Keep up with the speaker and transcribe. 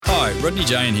Hi, Rodney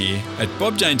Jane here. At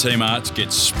Bob Jane T-Mart,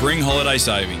 get spring holiday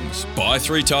savings. Buy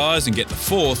 3 tyres and get the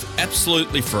 4th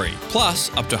absolutely free. Plus,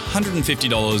 up to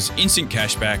 $150 instant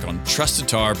cashback on trusted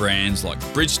tyre brands like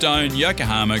Bridgestone,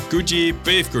 Yokohama, Goodyear,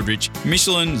 BF Goodrich,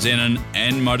 Michelin, Zenon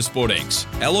and Motorsport X.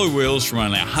 Alloy wheels from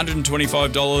only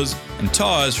 $125 and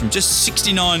tyres from just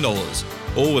 $69.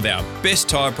 All with our best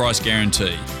tyre price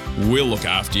guarantee. We'll look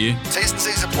after you. T's and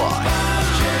C's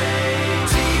apply.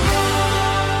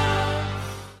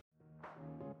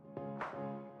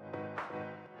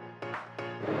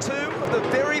 Two of the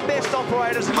very best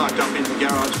operators Parked up in the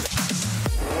garage.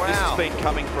 Wow. This has been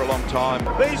coming for a long time.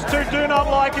 These two do not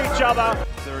like each other.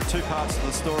 There are 2 parts of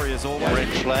the story as always. Red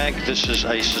flag, this is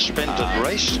a suspended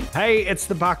race. Hey, it's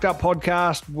the Bucked Up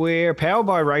Podcast. We're powered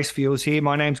by Race Fuels here.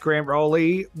 My name's Grant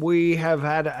Rowley. We have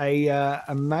had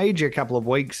a major couple of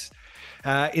weeks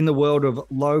in the world of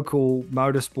local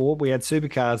motorsport. We had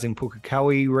supercars in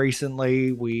Pukekohe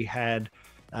recently. We had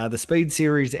the Speed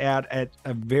Series out at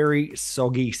a very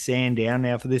soggy Sandown.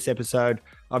 Now, for this episode,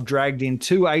 I've dragged in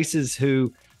 2 aces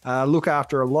who look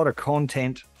after a lot of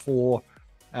content for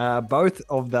both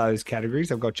of those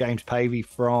categories. I've got James Pavey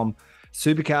from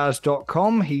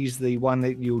supercars.com. He's the one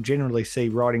that you'll generally see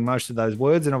writing most of those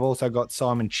words. And I've also got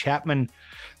Simon Chapman,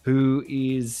 who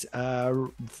is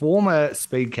former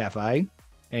Speed Cafe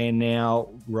and now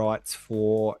writes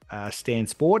for Stan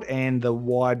Sport and the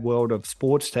Wide World of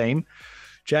Sports team.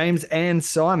 James and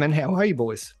Simon, how are you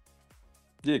boys?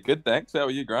 Yeah, good, thanks. How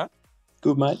are you, Grant?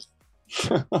 Good, mate.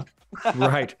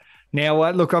 Great.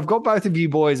 Now, look, I've got both of you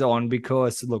boys on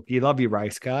because, look, you love your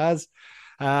race cars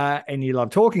and you love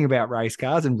talking about race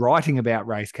cars and writing about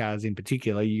race cars in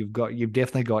particular. You've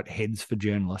definitely got heads for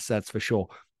journalists, that's for sure.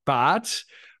 But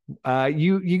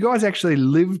you guys actually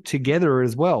live together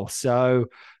as well. So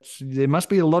there must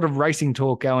be a lot of racing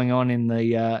talk going on in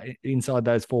the inside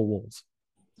those 4 walls.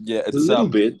 Yeah, it's a little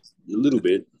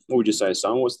bit. What would you say,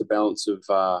 Simon? What's the balance of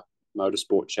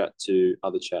motorsport chat to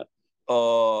other chat?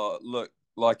 Oh, look,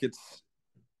 like it's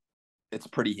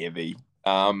pretty heavy.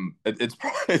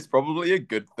 It's probably a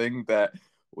good thing that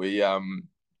we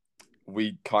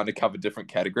kind of cover different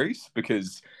categories,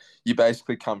 because you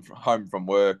basically come home from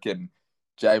work and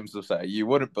James will say, "You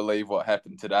wouldn't believe what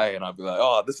happened today," and I'll be like,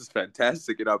 "Oh, this is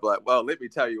fantastic," and I'll be like, "Well, let me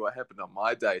tell you what happened on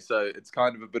my day." So it's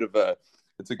kind of a bit of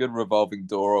it's a good revolving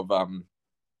door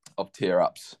of tear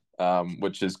ups,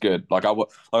 which is good.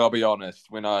 I'll be honest,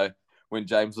 when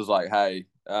James was like, "Hey,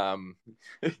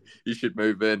 you should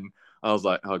move in," I was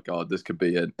like, "Oh God, this could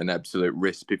be an absolute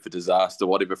recipe for disaster.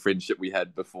 Whatever friendship we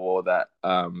had before that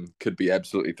could be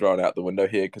absolutely thrown out the window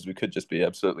here, because we could just be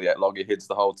absolutely at loggerheads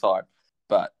the whole time."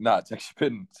 But no, it's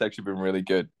actually been really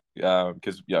good,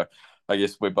 because I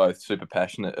guess we're both super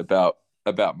passionate about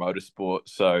motorsport.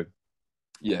 So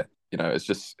yeah, it's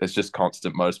just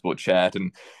constant motorsport chat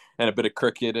and a bit of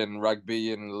cricket and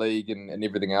rugby and league and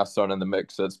everything else thrown in the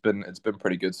mix. So it's been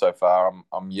pretty good so far.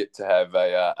 I'm yet to have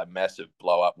a massive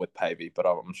blow up with Pavey, but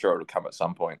I'm sure it'll come at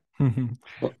some point.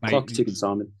 Clock's ticking,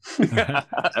 Simon.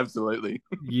 Absolutely.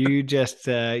 You just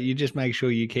make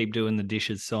sure you keep doing the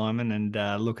dishes, Simon, and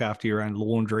look after your own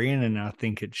laundry, and I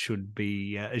think it should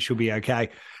be okay.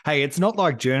 Hey, it's not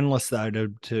like journalists though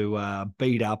to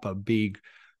beat up a big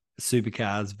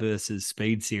supercars versus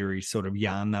speed series sort of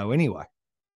yarn though. Anyway.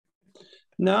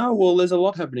 No, well, there's a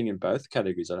lot happening in both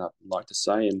categories, I'd like to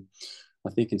say. And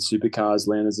I think in supercars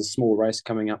land, there's a small race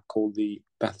coming up called the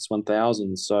Bathurst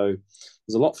 1000. So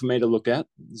there's a lot for me to look at.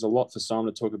 There's a lot for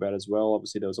Simon to talk about as well.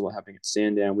 Obviously, there was a lot happening at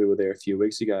Sandown. We were there a few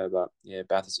weeks ago, but yeah,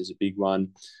 Bathurst is a big one.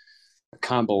 I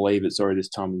can't believe it's already this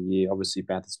time of year. Obviously,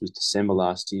 Bathurst was December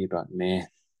last year, but man,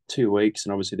 2 weeks,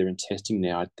 and obviously they're in testing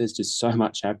now. There's just so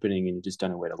much happening and you just don't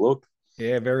know where to look.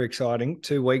 Yeah, very exciting.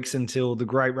 2 weeks until the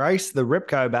great race, the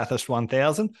Repco Bathurst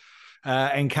 1000,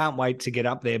 and can't wait to get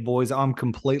up there, boys. I'm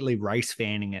completely race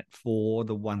fanning it for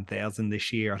the 1000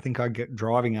 this year. I think I get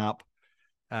driving up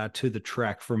to the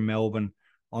track from Melbourne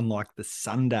on like the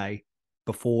Sunday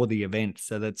before the event.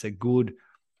 So that's a good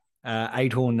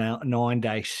 8 or 9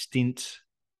 day stint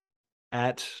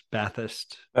at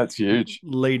Bathurst. That's huge.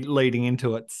 Leading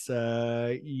into it.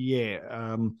 So, yeah.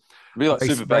 It'd be like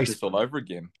Super Bathurst all over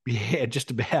again. Yeah, just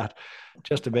about.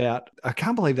 I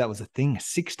can't believe that was a thing, a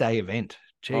 6-day event.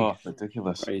 Gee. Oh,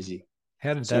 ridiculous. Crazy.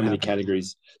 How did so that many happen?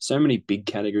 categories, so many big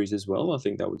categories as well. I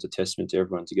think that was a testament to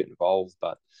everyone to get involved.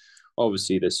 But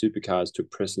obviously the supercars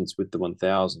took precedence with the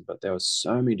 1000, but there were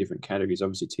so many different categories.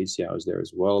 Obviously TCR was there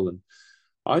as well. And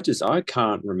I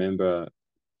can't remember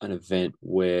an event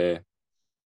where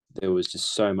there was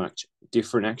just so much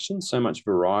different action, so much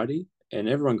variety, and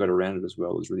everyone got around it as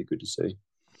well. It was really good to see.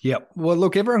 Yep. Well,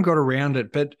 look, everyone got around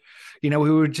it, but, we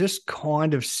were just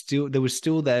kind of there was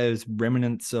still those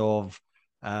remnants of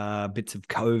bits of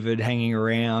COVID hanging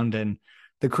around, and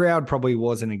the crowd probably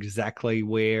wasn't exactly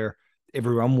where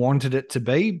everyone wanted it to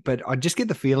be. But I just get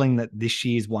the feeling that this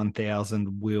year's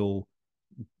 1000 will,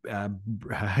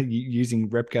 using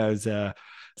Repco's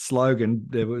slogan,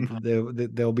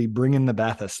 they'll be bringing the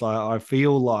Bathurst. I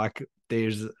feel like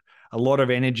there's a lot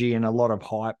of energy and a lot of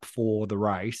hype for the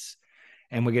race,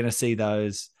 and we're going to see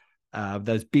those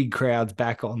big crowds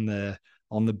back on the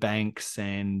banks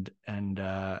and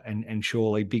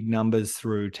surely big numbers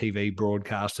through TV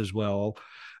broadcast as well.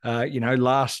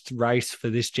 Last race for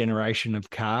this generation of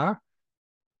car,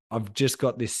 I've just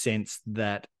got this sense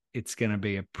that it's going to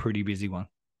be a pretty busy one.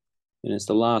 And it's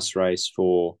the last race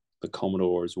for the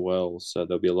Commodore as well. So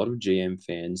there'll be a lot of GM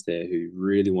fans there who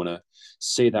really want to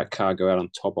see that car go out on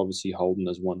top. Obviously, Holden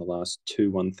has won the last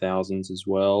 2 1000s as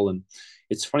well. And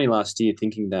it's funny last year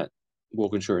thinking that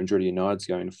Walkinshaw and Andretti United's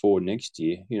going to Ford next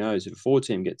year. Who knows? If a Ford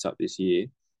team gets up this year,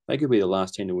 they could be the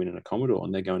last team to win in a Commodore,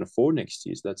 and they're going to Ford next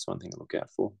year. So that's one thing to look out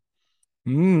for.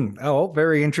 Oh,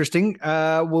 very interesting.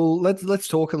 Well, let's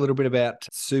talk a little bit about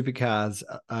supercars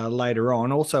later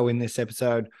on. Also in this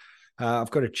episode,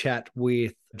 I've got a chat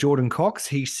with Jordan Cox.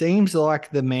 He seems like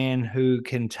the man who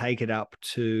can take it up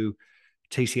to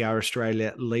TCR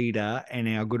Australia leader and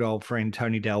our good old friend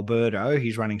Tony D'Alberto.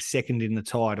 He's running second in the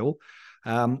title.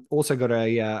 Also got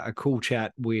a cool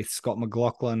chat with Scott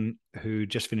McLaughlin, who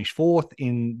just finished fourth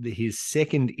in his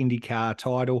second IndyCar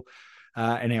title,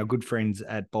 and our good friends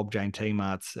at Bob Jane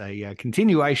T-Marts, a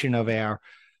continuation of our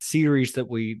series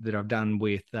that I've done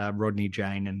with Rodney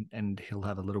Jane, and he'll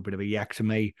have a little bit of a yak to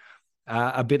me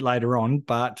a bit later on.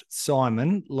 But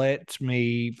Simon, let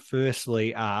me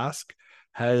firstly ask,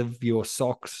 have your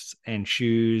socks and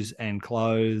shoes and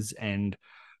clothes and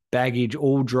baggage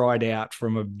all dried out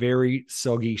from a very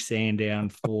soggy Sandown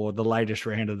for the latest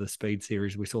round of the Speed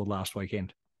Series we saw last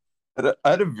weekend? I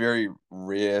had a very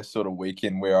rare sort of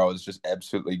weekend where I was just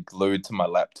absolutely glued to my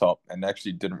laptop and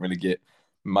actually didn't really get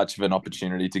much of an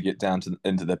opportunity to get down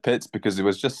into the pits because there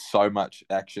was just so much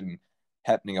action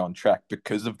happening on track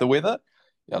because of the weather.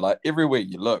 Like everywhere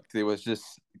you looked, there was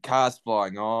just cars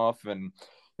flying off and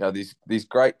these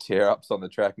great tear ups on the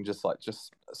track and just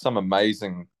some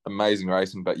amazing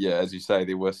racing. But yeah, as you say,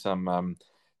 there were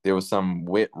some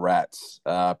wet rats,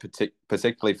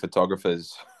 particularly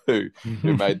photographers who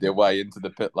made their way into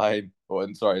the pit lane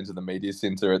into the media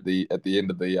center at the end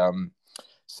of the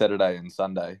Saturday and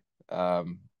Sunday.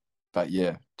 But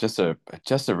yeah, just a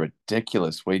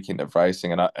ridiculous weekend of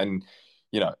racing, and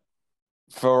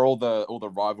for all the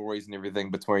rivalries and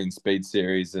everything between Speed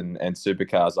Series and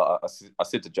Supercars, I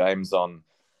said to James on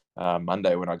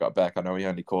Monday when I got back, I know we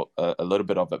only caught a little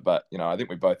bit of it, but I think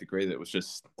we both agree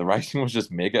that the racing was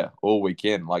just mega all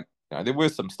weekend. Like there were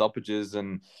some stoppages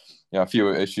and a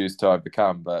few issues to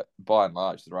overcome, but by and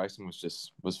large, the racing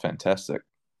was fantastic.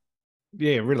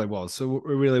 Yeah, it really was. So it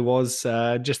really was.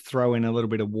 Just throw in a little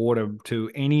bit of water to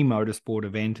any motorsport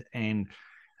event, and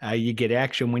you get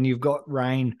action. When you've got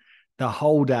rain the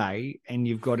whole day and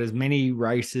you've got as many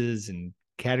races and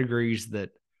categories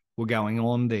that were going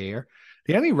on there.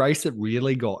 The only race that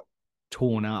really got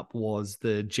torn up was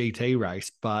the GT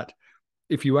race. But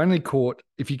if you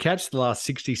catch the last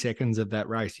 60 seconds of that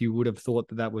race, you would have thought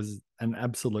that was an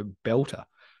absolute belter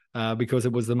because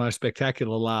it was the most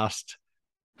spectacular last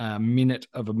minute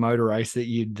of a motor race that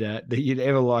you'd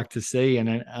ever like to see, and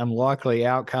an unlikely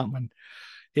outcome. And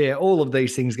yeah, all of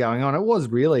these things going on. It was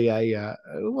really it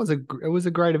was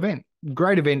a great event.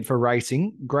 Great event for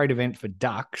racing. Great event for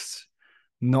ducks.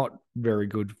 Not very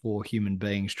good for human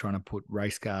beings trying to put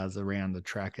race cars around the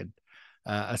track at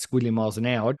a squillion miles an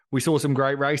hour. We saw some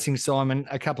great racing, Simon.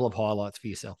 A couple of highlights for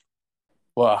yourself.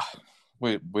 Well,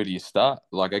 where do you start?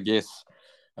 Like, I guess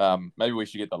maybe we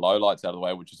should get the lowlights out of the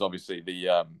way, which is obviously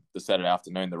the Saturday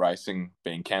afternoon, the racing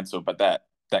being cancelled. But that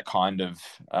kind of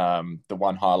the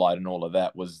one highlight in all of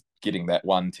that was getting that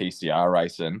one TCR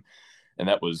race in, and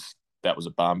that was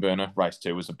a barn burner. Race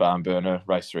 2 was a barn burner.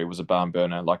 Race 3 was a barn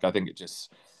burner. Like, I think it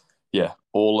just,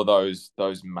 all of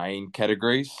those main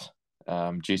categories,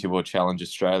 GT World Challenge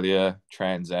Australia,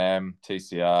 Trans Am,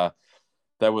 TCR,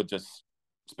 they were just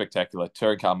spectacular.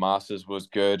 Touring Car Masters was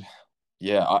good.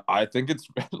 Yeah, I think it's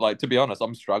like, to be honest,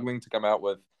 I'm struggling to come out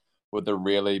with a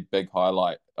really big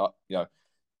highlight.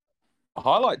 A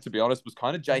highlight, to be honest, was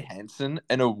kind of Jay Hansen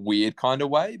in a weird kind of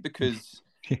way because,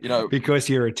 because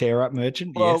you're a tear-up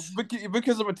merchant. Well, yes,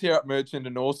 because I'm a tear-up merchant,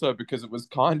 and also because it was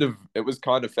kind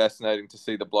of fascinating to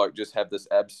see the bloke just have this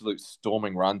absolute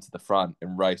storming run to the front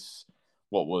and race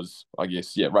what was, I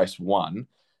guess, race 1.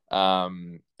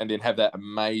 and then have that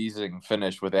amazing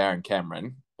finish with Aaron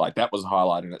Cameron. Like, that was a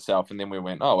highlight in itself. And then we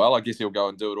went, oh, well, I guess he'll go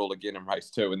and do it all again in race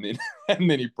 2. And then and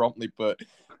then he promptly put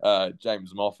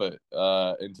James Moffat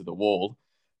into the wall,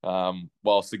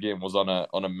 whilst again was on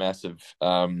a massive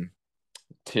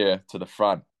tear to the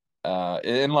front.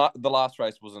 The last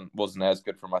race wasn't as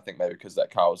good for him, I think, maybe because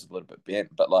that car was a little bit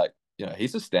bent. But, like, you know,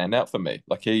 he's a standout for me.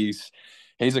 Like, he's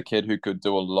a kid who could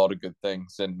do a lot of good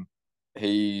things. And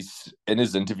he's, in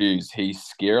his interviews, he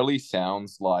scarily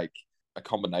sounds like a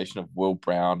combination of Will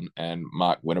Brown and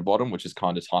Mark Winterbottom, which is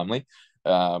kind of timely,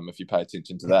 if you pay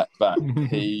attention to that. But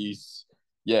he's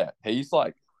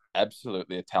like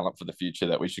absolutely a talent for the future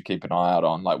that we should keep an eye out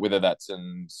on. Like, whether that's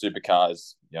in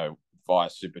supercars, you know, via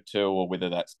Super 2, or whether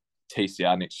that's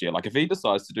TCR next year. Like, if he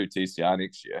decides to do TCR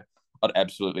next year, I'd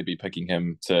absolutely be picking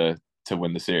him to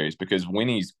win the series, because when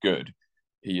he's good,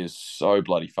 he is so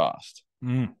bloody fast.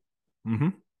 Mm-hmm.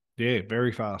 Yeah,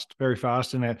 very fast,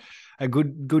 and a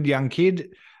good young kid.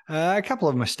 A couple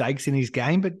of mistakes in his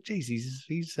game, but geez,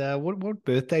 he's what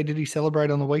birthday did he celebrate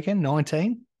on the weekend?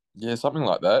 19? Yeah, something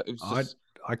like that.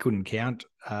 I couldn't count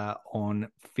on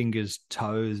fingers,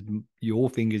 toes, your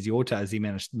toes, the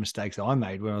amount of mistakes I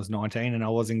made when I was 19, and I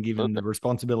wasn't given the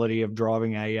responsibility of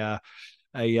driving a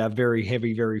very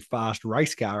heavy, very fast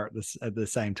race car at the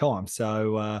same time.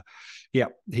 So,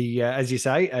 he, as you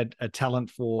say, a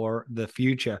talent for the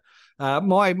future.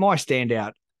 My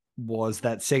standout was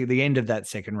the end of that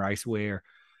second race where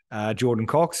Jordan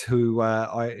Cox, who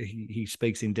he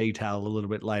speaks in detail a little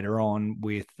bit later on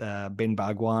with Ben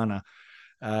Bargwanna,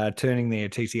 turning their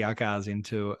TCR cars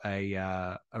into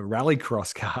a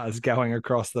rallycross cars, going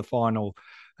across the final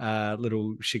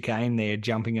little chicane there,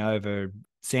 jumping over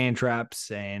sand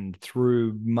traps and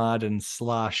through mud and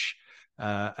slush.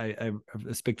 A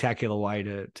spectacular way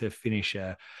to finish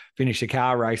a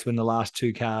car race when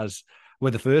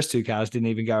the first two cars didn't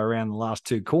even go around the last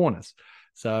two corners.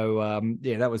 So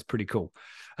that was pretty cool.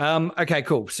 Okay,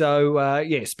 cool. So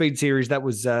Speed Series, that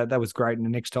was great. And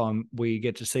the next time we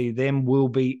get to see them will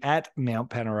be at Mount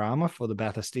Panorama for the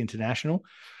Bathurst International.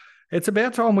 It's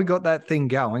about time we got that thing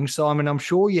going. Simon, I'm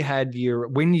sure you had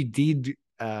when you did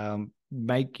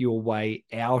make your way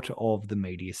out of the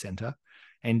media centre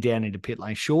and down into pit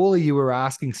lane, surely you were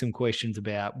asking some questions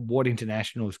about what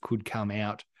internationals could come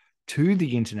out to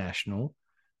the international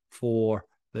for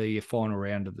the final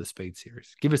round of the Speed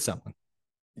Series. Give us something.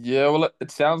 Yeah, well,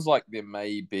 it sounds like there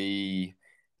may be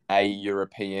a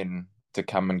European to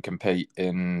come and compete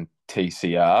in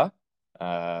TCR.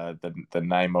 The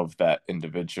name of that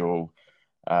individual,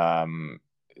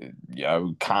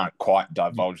 can't quite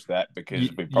divulge that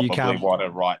because we probably want to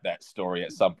write that story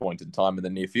at some point in time in the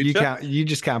near future. You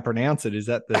just can't pronounce it. Is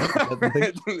that the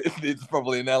thing? It's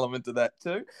probably an element to that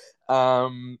too.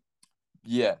 Though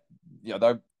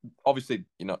obviously,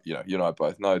 you and I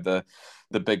both know the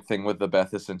big thing with the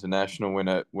Bathurst International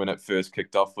when it first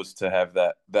kicked off was to have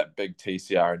that big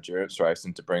TCR endurance race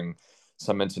and to bring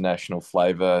some international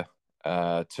flavour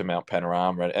to Mount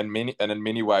Panorama, and in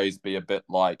many ways be a bit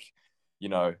like,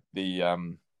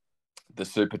 the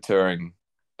super touring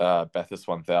Bathurst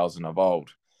 1000 of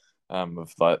old,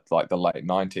 of like the late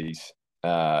 90s,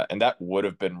 and that would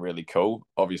have been really cool.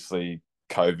 Obviously,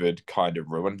 COVID kind of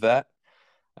ruined that,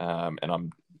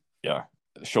 and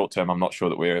short term, I'm not sure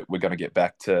that we're going to get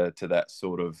back to that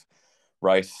sort of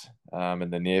race in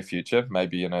the near future.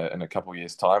 Maybe in a couple of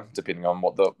years' time, depending on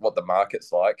what the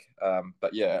market's like.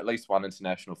 But yeah, at least one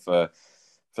international for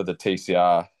the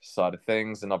TCR side of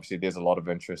things, and obviously there's a lot of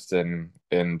interest in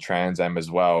Trans Am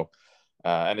as well,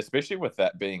 and especially with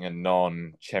that being a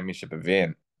non-championship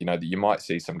event. That you might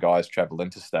see some guys travel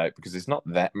interstate because there's not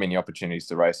that many opportunities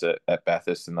to race at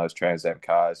Bathurst in those Trans Am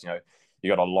cars. You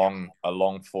got a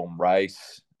long form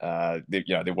race.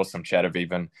 There was some chat of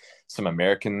even some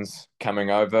Americans coming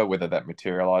over. Whether that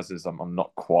materializes, I'm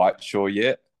not quite sure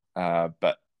yet.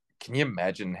 But can you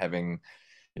imagine having,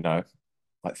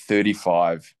 like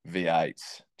 35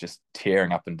 V8s just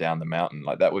tearing up and down the mountain?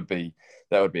 Like that would be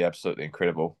absolutely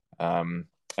incredible. And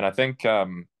I think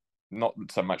not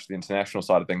so much the international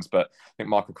side of things, but I think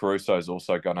Michael Caruso is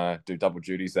also going to do double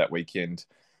duties that weekend,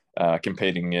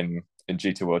 competing in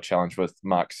GT World Challenge with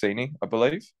Mark Sini, I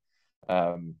believe.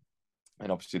 And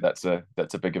obviously that's a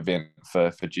big event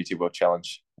for GT World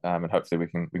Challenge, and hopefully we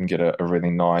can get a really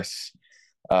nice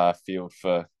field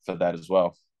for that as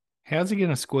well. How's he going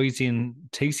to squeeze in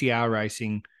TCR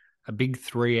racing, a big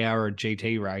 3-hour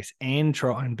GT race, and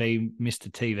try and be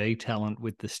Mr. TV talent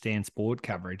with the Stan Sport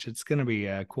coverage? It's going to be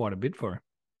quite a bit for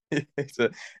him.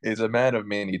 He's a man of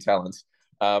many talents.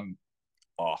 I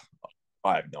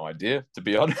have no idea, to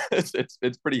be honest.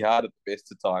 It's pretty hard at the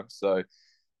best of times. So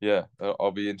yeah,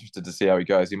 I'll be interested to see how he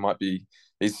goes.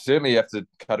 He's certainly have to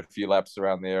cut a few laps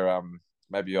around there,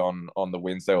 maybe on the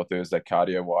Wednesday or Thursday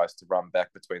cardio wise to run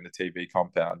back between the TV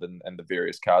compound and the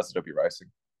various cars that he'll be racing.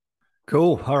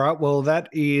 Cool. All right. Well, that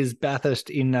is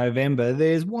Bathurst in November.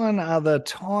 There's one other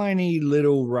tiny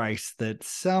little race that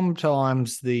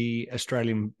sometimes the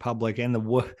Australian public and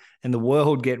the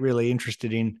world get really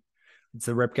interested in. It's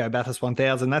the Repco Bathurst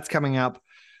 1000. That's coming up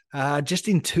just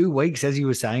in 2 weeks, as you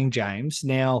were saying, James.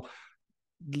 Now,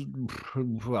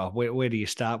 well, where do you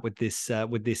start with this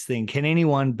thing? Can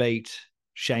anyone beat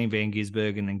Shane Van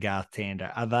Gisbergen and Garth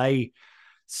Tander? Are they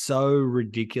so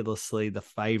ridiculously the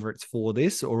favourites for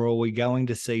this, or are we going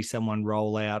to see someone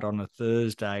roll out on a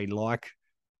Thursday like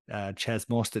Chaz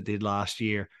Mostert did last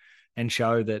year and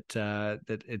show that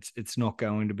that it's not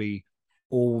going to be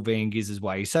all Van Gis's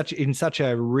way? He's in such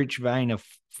a rich vein of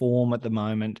form at the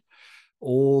moment.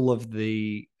 All of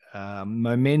the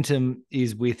momentum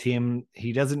is with him.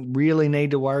 He doesn't really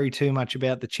need to worry too much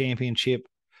about the championship.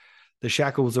 The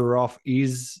shackles are off.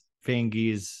 Is Van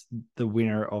Gis the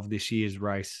winner of this year's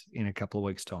race in a couple of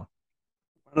weeks' time?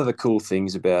 One of the cool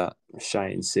things about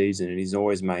Shane's season, and he's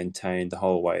always maintained the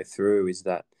whole way through, is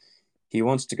that he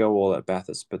wants to go all at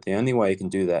Bathurst, but the only way he can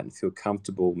do that and feel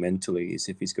comfortable mentally is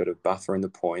if he's got a buffer in the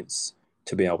points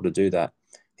to be able to do that.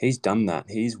 He's done that.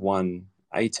 He's won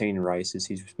 18 races.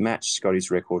 He's matched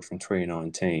Scotty's record from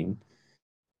 2019,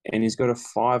 and he's got a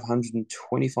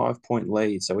 525-point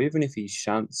lead. So even if he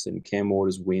shunts and Cam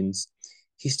Waters wins,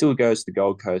 he still goes to the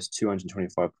Gold Coast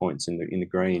 225 points in the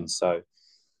green. So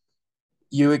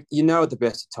you know at the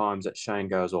best of times that Shane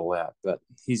goes all out, but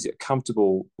he's a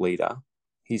comfortable leader.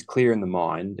 He's clear in the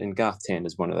mind, and Garth Tander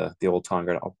is one of the all-time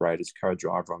great operators,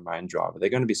 co-driver on main driver. They're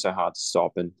going to be so hard to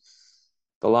stop. And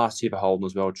the last year for Holden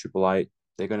as well, 888,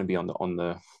 they're going to be on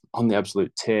the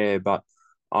absolute tear. But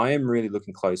I am really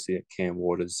looking closely at Cam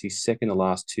Waters. He's second the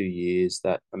last 2 years,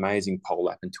 that amazing pole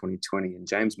lap in 2020. And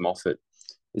James Moffat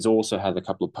has also had a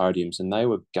couple of podiums, and they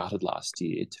were gutted last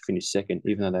year to finish second,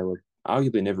 even though they were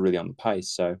arguably never really on the pace.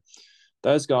 So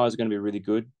those guys are going to be really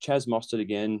good. Chaz Mostert,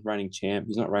 again, reigning champ.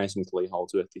 He's not racing with Lee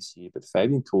Holdsworth this year, but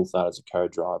Fabian Coulthard as a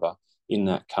co-driver in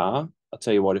that car. I'll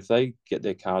tell you what, if they get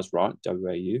their cars right,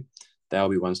 WAU, they'll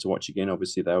be ones to watch again.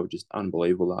 Obviously, they were just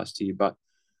unbelievable last year. But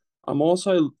I'm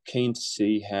also keen to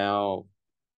see how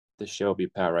the Shelby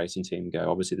Power Racing team go.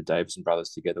 Obviously, the Davison brothers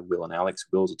together, Will and Alex.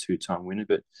 Will's a two-time winner,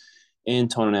 but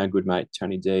Anton and our good mate,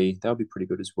 Tony D, they'll be pretty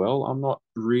good as well. I'm not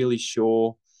really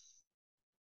sure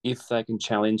if they can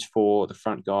challenge for the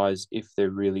front guys, if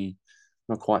they're really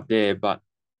not quite there. But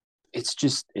it's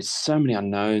so many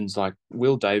unknowns. Like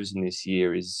Will Davison this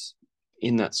year is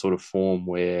in that sort of form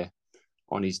where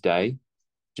on his day,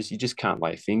 you just can't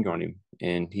lay a finger on him.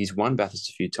 And he's won Bathurst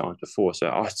a few times before.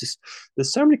 So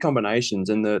there's so many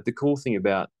combinations. And the cool thing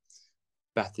about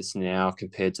Bathurst now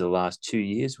compared to the last 2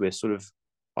 years,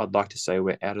 I'd like to say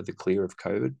we're out of the clear of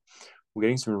COVID. We're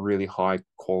getting some really high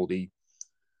quality,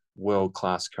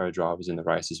 world-class co-drivers in the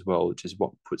race as well, which is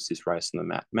what puts this race on the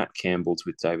map. Matt Campbell's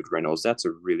with David Reynolds. That's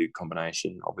a really good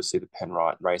combination. Obviously, the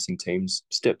Penrite racing teams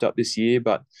stepped up this year,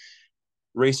 but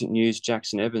recent news,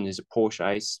 Jackson Evans is a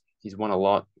Porsche ace. He's won a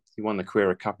lot. He won the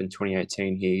Carrera Cup in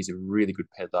 2018 here. He's a really good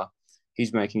peddler.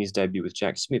 He's making his debut with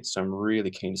Jack Smith, so I'm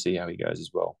really keen to see how he goes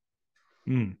as well.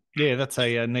 Yeah, that's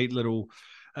a neat little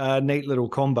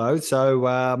combo.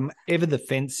 So Ever the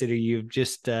Fence Sitter, you've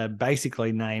just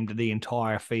basically named the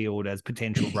entire field as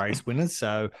potential race winners.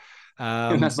 So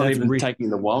and that's not even taking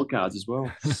the wild cards as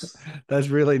well. That's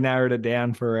really narrowed it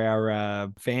down for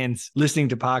our fans listening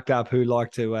to Parked Up who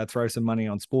like to throw some money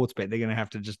on sports bet. They're going to have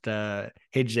to just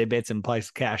hedge their bets and place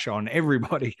cash on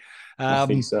everybody. I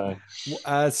think so.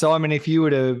 Simon, if you were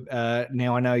to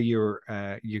now, I know your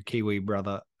Kiwi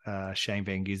brother Shane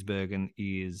Van Gisbergen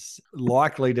is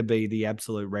likely to be the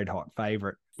absolute red hot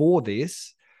favourite for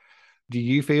this. Do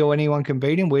you feel anyone can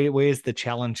beat him? Where's the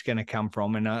challenge going to come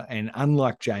from? And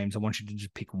unlike James, I want you to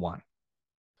just pick one.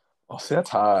 Oh, see, that's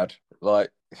hard.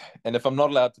 And if I'm not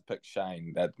allowed to pick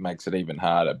Shane, that makes it even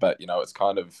harder. But it's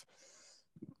kind of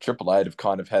Triple Eight have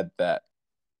kind of had that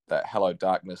Hello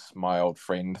Darkness, my old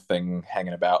friend thing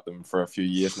hanging about them for a few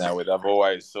years now, where they've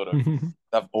always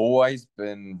they've always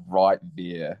been right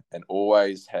there and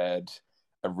always had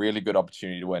a really good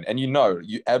opportunity to win. And you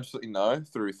absolutely know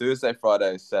through Thursday,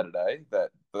 Friday, Saturday that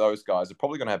those guys are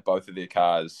probably going to have both of their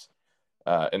cars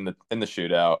in the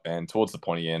shootout and towards the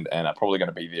pointy end, and are probably going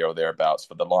to be there or thereabouts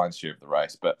for the lion's share of the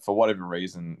race. But for whatever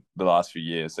reason, the last few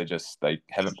years they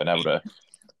haven't been able to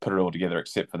put it all together,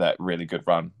 except for that really good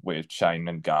run where Shane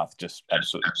and Garth just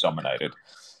absolutely dominated.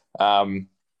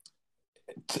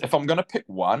 If I'm going to pick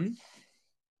one,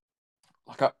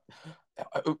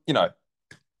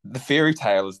 the fairy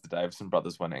tale is the Davison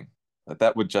brothers winning.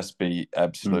 That would just be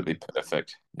absolutely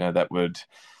perfect. That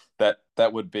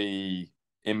would be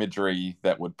imagery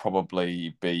that would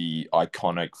probably be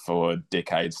iconic for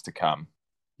decades to come.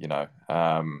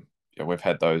 We've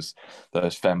had those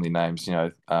family names,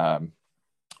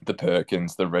 the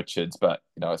Perkins, the Richards, but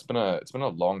it's been a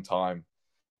long time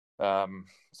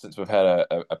since we've had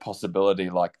a possibility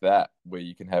like that where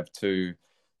you can have two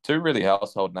really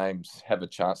household names have a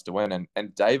chance to win. And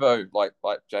Davo, like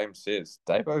James says,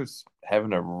 Davo's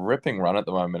having a ripping run at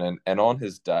the moment, and on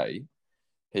his day,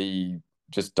 he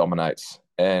just dominates.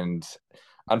 And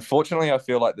unfortunately, I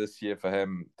feel like this year for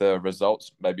him, the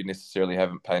results maybe necessarily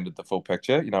haven't painted the full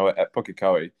picture. At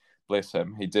Pukekohe, bless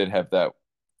him, he did have that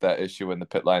issue in the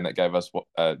pit lane that gave us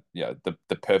the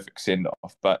perfect send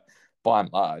off. But by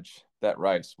and large, that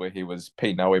race where he was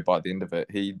P-Noe by the end of it,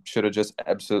 he should have just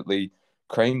absolutely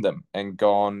creamed them and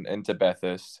gone into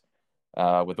Bathurst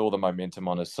with all the momentum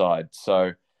on his side.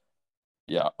 So,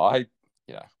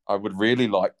 I would really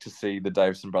like to see the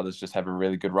Davison brothers just have a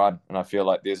really good run, and I feel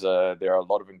like there are a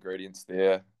lot of ingredients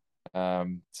there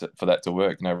for that to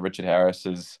work. Richard Harris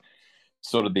is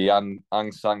sort of the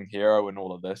unsung hero in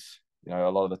all of this. A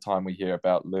lot of the time we hear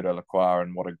about Ludo Lacroix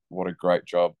and what a great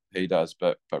job he does,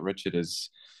 but Richard is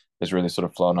really sort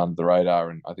of flown under the radar,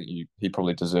 and I think he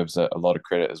probably deserves a lot of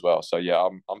credit as well. So yeah,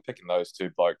 I'm picking those two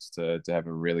blokes to have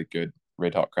a really good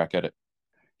red hot crack at it.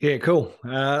 Yeah, cool.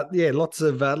 Lots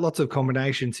of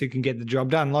combinations who can get the job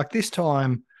done. Like this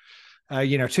time,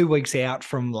 2 weeks out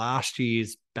from last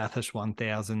year's Bathurst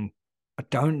 1000, I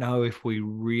don't know if we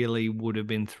really would have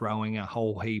been throwing a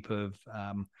whole heap of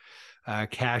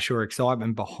cash or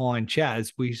excitement behind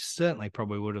Chaz. We certainly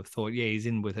probably would have thought, he's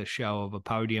in with a show of a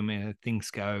podium, and if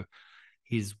things go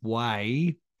his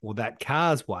way or that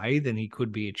car's way, then he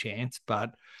could be a chance.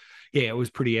 But it was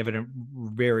pretty evident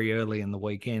very early in the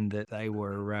weekend that they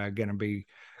were going to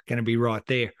be right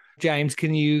there. James,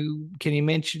 can you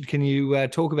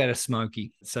talk about a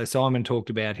smoky? So Simon talked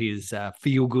about his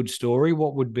feel good story.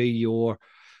 What would be your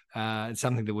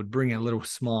something that would bring a little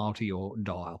smile to your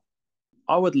dial?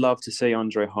 I would love to see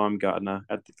Andre Heimgartner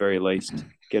at the very least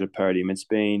get a podium. It's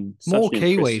been more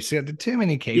Kiwis. Too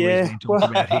many Kiwis being talked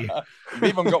about here. We've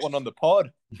even got one on the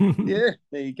pod. Yeah,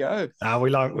 there you go. We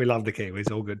love the Kiwis.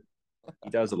 All good.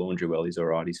 He does the laundry well. He's all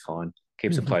right. He's fine.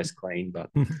 Keeps the place clean. But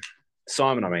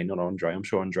Simon, not Andre. I'm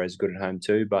sure Andre's good at home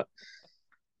too. But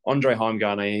Andre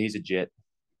Heimgartner, he's a jet,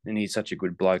 and he's such a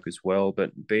good bloke as well.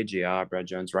 But BGR, Brad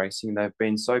Jones Racing, they've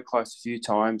been so close a few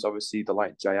times. Obviously, the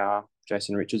late JR,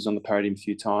 Jason Richards, on the podium a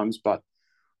few times. But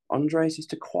Andre's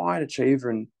just a quiet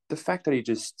achiever. And the fact that he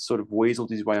just sort of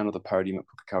weaseled his way onto the podium at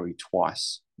Pukekohe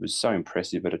twice was so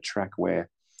impressive at a track where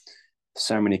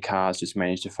so many cars just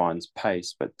managed to find his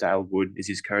pace. But Dale Wood is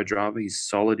his co-driver. He's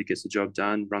solid. He gets the job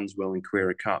done, runs well in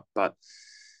Carrera Cup. But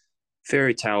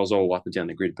fairy tales all up and down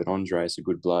the grid. But Andre's a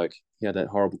good bloke. He had that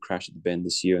horrible crash at the bend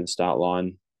this year in the start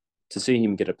line. To see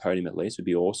him get a podium at least would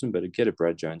be awesome. But to get a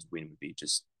Brad Jones win would be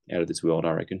just out of this world,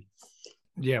 I reckon.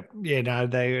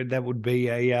 That would be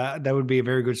a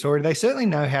very good story. They certainly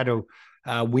know how to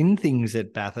win things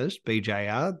at Bathurst.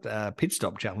 BJR pit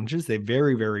stop challenges. They're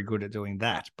very, very good at doing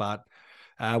that. But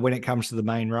when it comes to the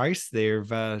main race, they've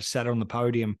sat on the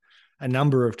podium a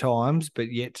number of times,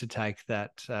 but yet to take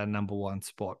that number one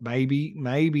spot.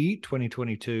 Maybe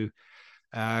 2022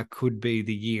 could be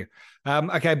the year.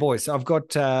 Okay, boys, I've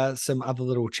got some other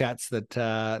little chats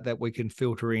that we can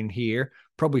filter in here.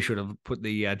 Probably should have put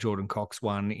the Jordan Cox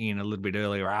one in a little bit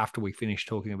earlier after we finished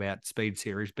talking about Speed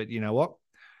Series, but you know what?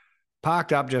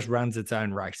 Parked Up just runs its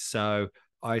own race. So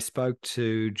I spoke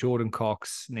to Jordan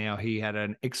Cox. Now, he had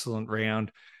an excellent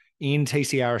round in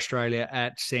TCR Australia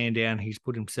at Sandown. He's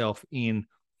put himself in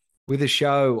with a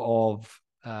show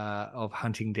of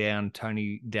hunting down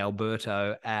Tony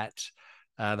D'Alberto at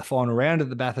the final round of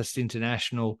the Bathurst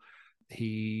International.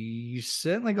 He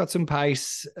certainly got some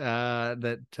pace and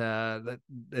the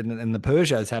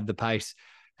Peugeots have the pace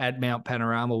at Mount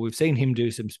Panorama. We've seen him do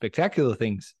some spectacular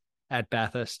things at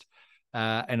Bathurst.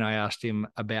 And I asked him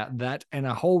about that and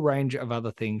a whole range of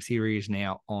other things. Here he is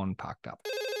now on Parked Up.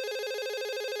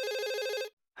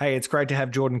 Hey, it's great to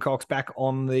have Jordan Cox back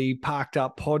on the Parked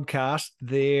Up podcast.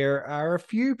 There are a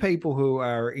few people who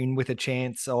are in with a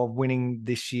chance of winning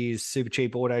this year's Super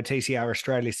Cheap Auto TCR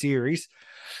Australia Series.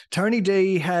 Tony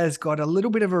D has got a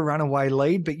little bit of a runaway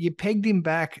lead, but you pegged him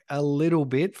back a little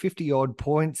bit, 50-odd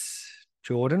points.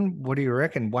 Jordan, what do you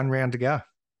reckon? One round to go.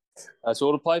 That's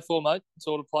all to play for, mate. It's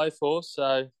all to play for.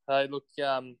 So, hey, look,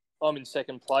 I'm in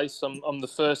second place. I'm the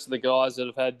first of the guys that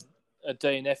have had a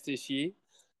DNF this year.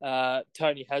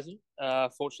 Tony hasn't,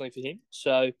 fortunately for him.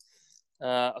 So,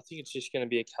 I think it's just going to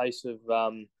be a case of,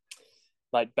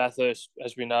 mate, Bathurst,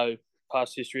 as we know,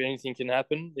 past history, anything can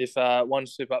happen if one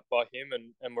slip up by him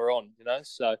and we're on,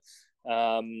 So,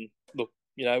 look,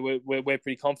 we're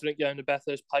pretty confident going to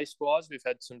Bathurst pace-wise. We've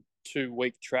had some 2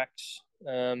 weak tracks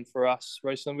for us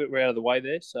recently, but we're out of the way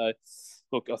there. So,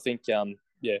 look, I think,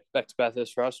 back to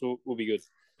Bathurst for us will be good.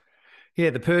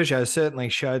 Yeah, the Peugeot certainly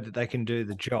showed that they can do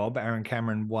the job. Aaron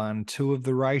Cameron won 2 of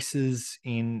the races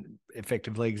in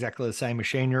effectively exactly the same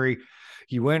machinery.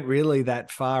 You weren't really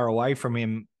that far away from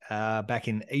him back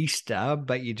in Easter,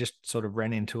 but you just sort of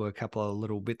ran into a couple of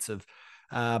little bits of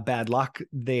bad luck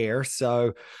there.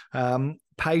 So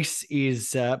pace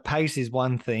is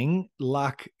one thing,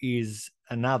 luck is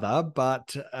another.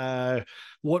 But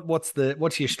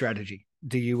what's your strategy?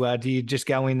 Do you just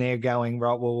go in there going,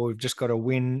 right, well, we've just got to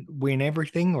win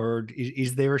everything, or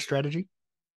is there a strategy?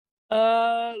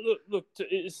 Look,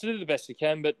 it's to do the best we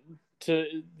can, but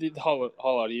the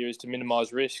whole idea is to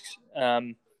minimise risks.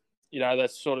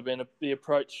 That's sort of been the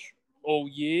approach all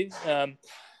year.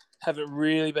 Haven't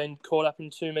really been caught up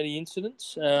in too many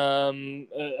incidents,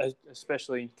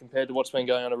 especially compared to what's been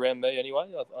going on around me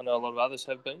anyway. I know a lot of others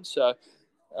have been. So,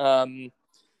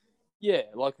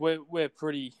 we're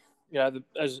pretty,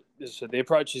 as I said, the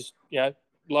approach is,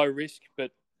 low risk,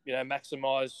 but,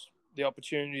 maximise the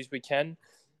opportunities we can.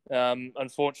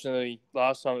 Unfortunately,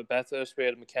 last time at Bathurst, we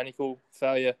had a mechanical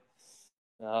failure.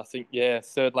 I think,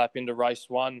 third lap into race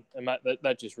 1, and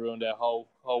that just ruined our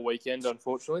whole weekend,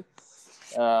 unfortunately.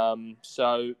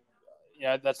 So,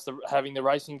 that's having the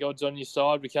racing gods on your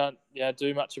side. We can't,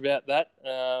 do much about that.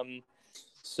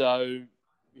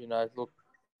 Look,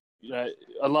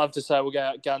 I'd love to say we'll go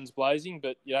out guns blazing,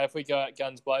 but, if we go out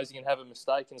guns blazing and have a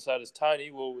mistake, and so does Tony,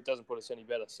 well, it doesn't put us any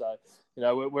better. So,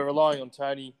 we're relying on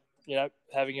Tony,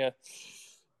 having a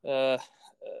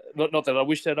not that I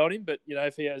wish that on him, but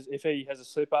if he has a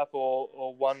slip up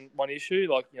or one issue,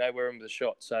 we're in with a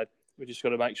shot. So we just got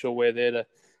to make sure we're there to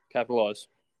capitalise.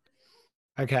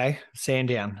 Okay,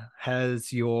 Sandown,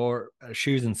 has your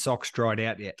shoes and socks dried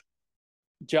out yet?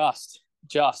 Just.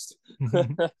 What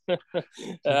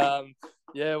a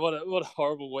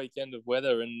horrible weekend of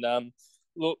weather, and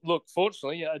look,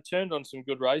 fortunately, I turned on some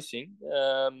good racing.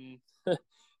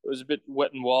 It was a bit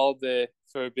wet and wild there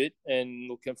for a bit, and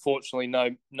look, unfortunately, no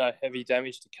heavy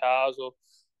damage to cars or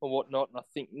whatnot. And I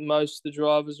think most of the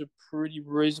drivers are pretty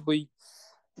reasonably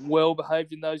well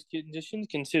behaved in those conditions,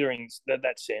 considering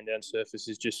that Sandown surface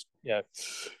is just,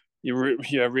 you wouldn't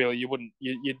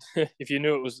if you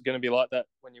knew it was going to be like that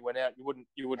when you went out, you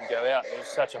wouldn't go out. It was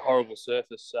such a horrible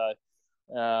surface. So,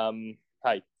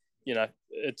 hey,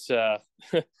 it's a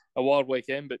wild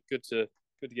weekend, but good to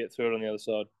get through it on the other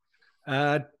side.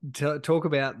 Talk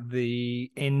about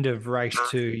the end of race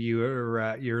 2.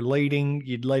 You're leading.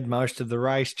 You'd led most of the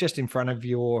race, just in front of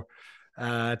your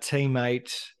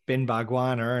teammate Ben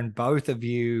Bargwanna, and both of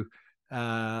you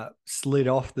slid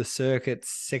off the circuit's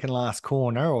second last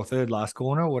corner or third last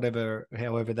corner,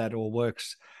 however that all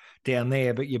works down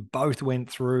there. But you both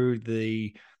went through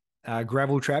the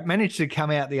gravel trap, managed to come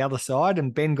out the other side,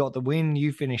 and Ben got the win.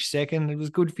 You finished second. It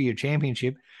was good for your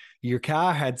championship. Your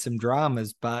car had some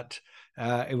dramas, but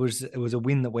it was a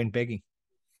win that went begging.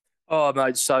 Oh,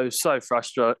 mate, so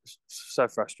frustrating.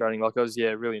 Like, I was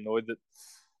really annoyed that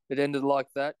it ended like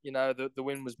that. The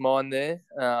win was mine there.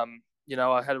 I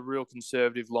had a real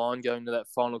conservative line going to that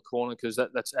final corner because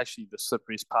that's actually the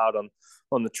slipperiest part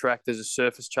on the track. There's a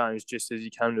surface change just as you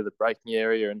come to the braking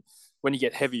area, and when you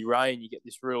get heavy rain, you get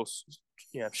this real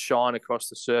shine across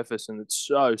the surface, and it's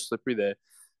so slippery there.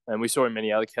 And we saw in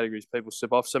many other categories people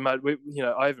slip off. So, mate,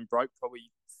 I even broke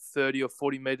probably 30 or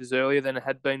 40 metres earlier than it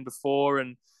had been before,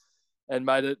 and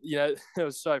made it. It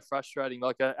was so frustrating.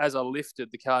 Like, as I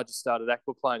lifted, the car just started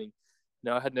aquaplaning.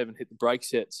 I hadn't even hit the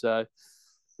brakes yet, so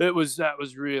that was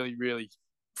really, really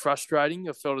frustrating.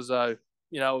 I felt as though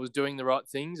I was doing the right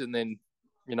things, and then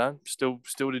still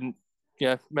didn't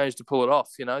manage to pull it off.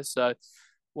 So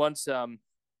once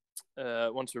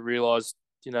we realised.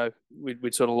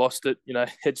 We'd sort of lost it,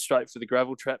 head straight for the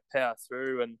gravel trap, power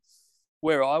through. And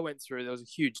where I went through, there was a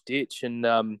huge ditch, and,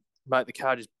 mate, the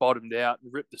car just bottomed out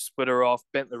and ripped the splitter off,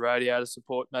 bent the radiator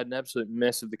support, made an absolute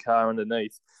mess of the car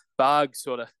underneath. Barg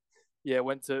sort of,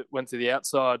 went to the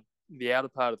outside, the outer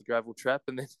part of the gravel trap,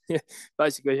 and then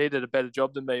basically he did a better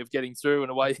job than me of getting through, and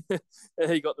away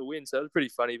he got the win. So it was pretty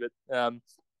funny, but,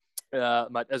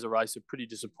 mate, as a racer, pretty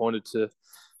disappointed to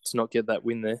not get that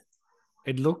win there.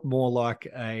 It looked more like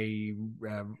a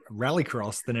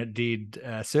rallycross than it did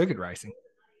circuit racing.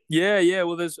 Yeah.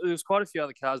 Well, there's quite a few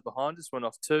other cars behind us went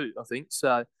off too, I think.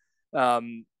 So,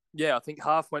 I think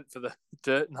half went for the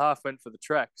dirt and half went for the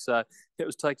track. So it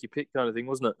was take your pick kind of thing,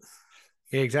 wasn't it?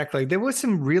 Yeah, exactly. There were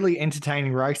some really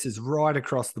entertaining races right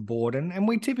across the board, and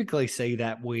we typically see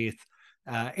that with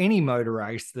any motor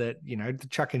race that,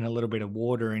 chuck in a little bit of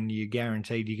water and you're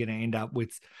guaranteed you're going to end up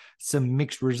with some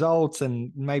mixed results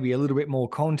and maybe a little bit more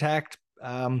contact.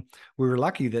 We were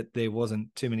lucky that there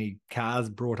wasn't too many cars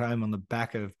brought home on the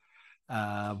back of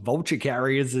vulture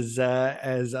carriers,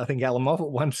 as I think Alan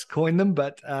Moffat once coined them.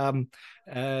 But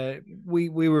we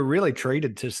were really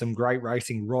treated to some great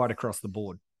racing right across the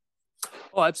board.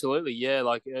 Oh, absolutely, yeah.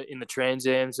 Like in the Trans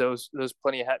Ams, there was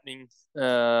plenty of happening.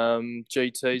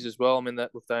 GTs as well. I mean, they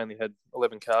only had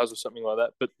 11 cars or something like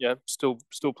that, but yeah, still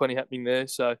plenty happening there.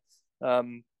 So,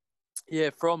 from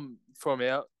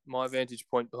my vantage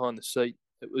point behind the seat,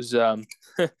 it was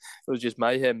it was just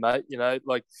mayhem, mate.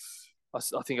 Like I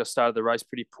think I started the race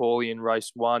pretty poorly in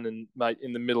race 1, and mate,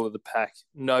 in the middle of the pack,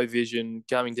 no vision,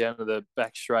 going down to the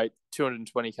back straight,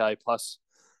 220k plus.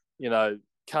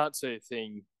 Can't see a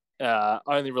thing.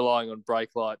 Only relying on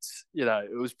brake lights,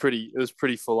 it was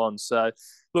pretty full on. So,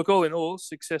 look, all in all,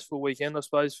 successful weekend, I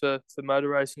suppose, for motor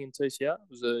racing in TCR. It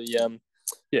was a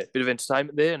bit of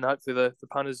entertainment there, and hopefully the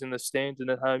punters in the stands and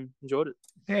at home enjoyed it.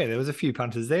 Yeah, there was a few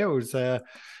punters there.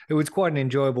 It was quite an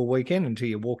enjoyable weekend until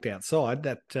you walked outside.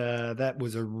 That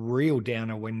was a real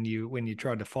downer when you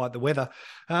tried to fight the weather.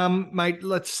 Mate,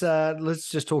 let's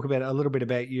just talk about a little bit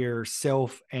about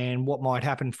yourself and what might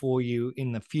happen for you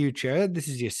in the future. This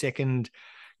is your second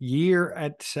year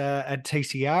at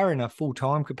TCR in a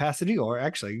full-time capacity, or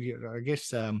actually, I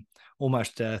guess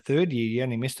almost third year. You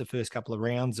only missed the first couple of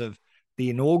rounds of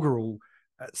the inaugural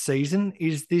season.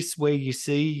 Is this where you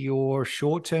see your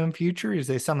short-term future? Is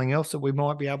there something else that we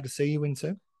might be able to see you in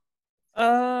soon?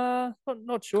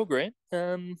 Not sure, Grant.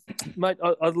 Mate,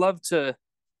 I'd love to.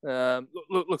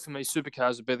 Look for me,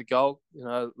 supercars would be the goal.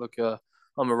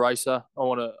 I'm a racer. I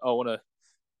want to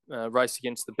race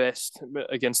against the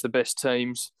best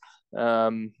teams,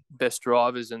 best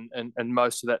drivers, and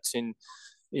most of that's in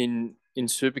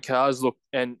supercars. Look,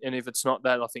 and if it's not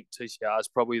that, I think TCR is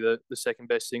probably the second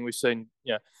best thing. We've seen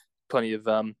plenty of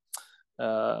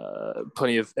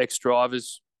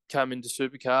ex-drivers come into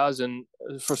supercars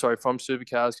from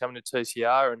supercars coming to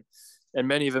TCR, and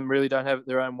many of them really don't have it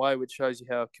their own way, which shows you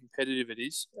how competitive it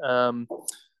is. I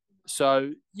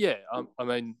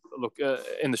mean, look,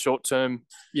 in the short term,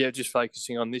 just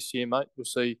focusing on this year, mate. We'll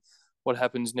see what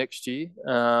happens next year.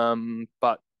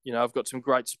 But I've got some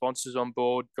great sponsors on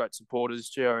board, great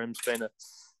supporters. GRM's been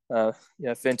a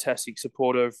fantastic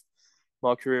supporter of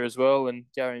my career as well, and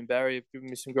Gary and Barry have given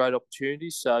me some great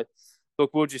opportunities. So,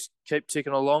 look, we'll just keep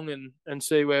ticking along and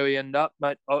see where we end up,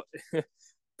 mate.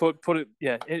 Put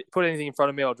anything in front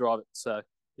of me, I'll drive it. So,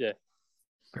 yeah.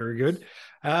 Very good.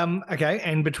 Okay,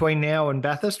 and between now and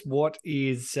Bathurst, what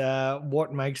makes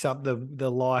up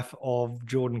the life of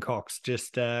Jordan Cox?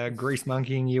 Just grease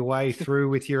monkeying your way through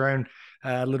with your own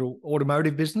little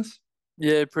automotive business?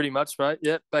 Yeah, pretty much, mate.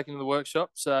 Yeah, back into the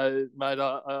workshop. So, mate,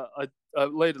 I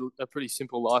lead a pretty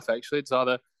simple life, actually. It's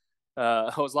either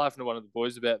I was laughing to one of the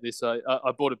boys about this. I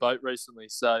bought a boat recently,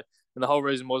 and the whole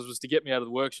reason was to get me out of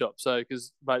the workshop. So,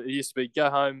 because, mate, it used to be go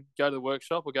home, go to the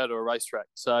workshop, or go to a racetrack.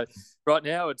 So, right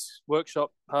now it's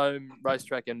workshop, home,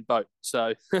 racetrack, and boat.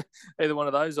 So, either one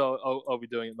of those, I'll be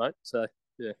doing it, mate. So,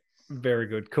 yeah. Very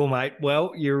good. Cool, mate.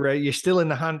 Well, you're still in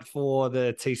the hunt for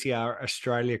the TCR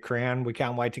Australia crown. We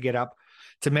can't wait to get up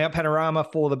to Mount Panorama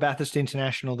for the Bathurst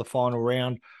International, the final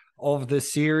round of the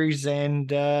series.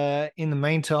 And in the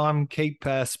meantime, keep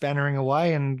spannering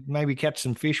away and maybe catch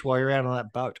some fish while you're out on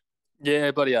that boat.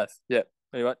 Yeah, bloody oath. Yeah.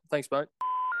 Anyway, thanks, mate.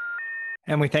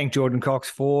 And we thank Jordan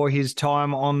Cox for his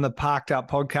time on the Parked Up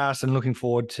podcast, and looking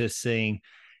forward to seeing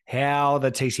how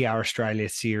the TCR Australia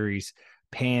series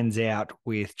pans out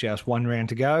with just one round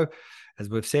to go, as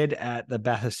we've said, at the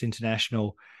Bathurst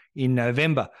International in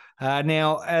November.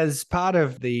 Now, as part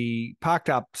of the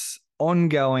Parked Up's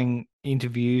ongoing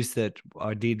interviews that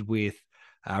I did with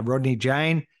Rodney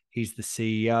Jane, he's the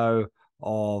CEO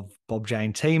of Bob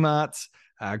Jane T-Marts,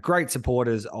 great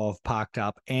supporters of Parked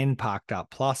Up and Parked Up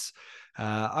Plus.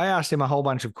 I asked him a whole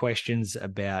bunch of questions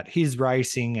about his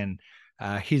racing and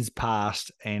his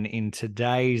past. And in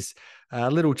today's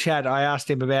little chat, I asked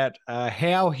him about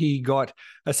how he got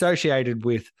associated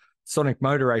with Sonic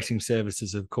Motor Racing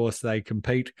Services. Of course, they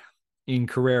compete in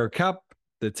Carrera Cup.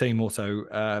 The team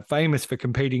also famous for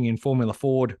competing in Formula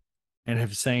Ford, and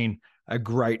have seen a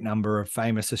great number of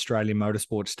famous Australian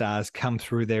motorsport stars come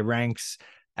through their ranks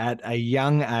at a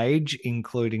young age,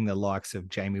 including the likes of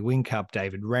Jamie Whincup,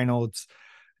 David Reynolds,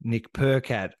 Nick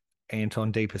Percat,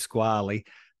 Anton De Pasquale.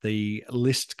 the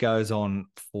list goes on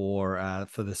for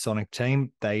the Sonic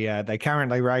team. They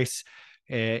currently race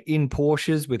in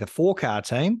Porsches with a 4-car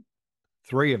team.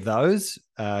 3 of those,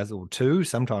 or 2,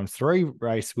 sometimes 3,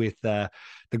 race with the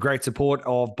great support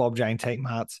of Bob Jane Team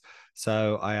Marts.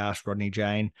 So I asked Rodney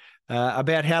Jane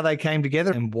about how they came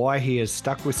together and why he has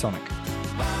stuck with Sonic.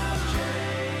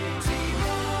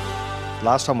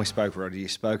 Last time we spoke, Rodney, you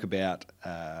spoke about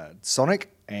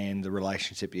Sonic and the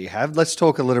relationship you have. Let's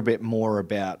talk a little bit more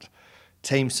about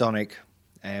Team Sonic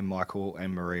and Michael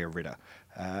and Maria Ritter.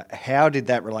 How did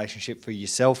that relationship for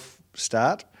yourself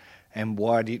start, and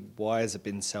why has it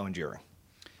been so enduring?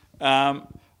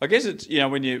 I guess it's,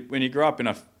 when you grow up in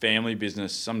a family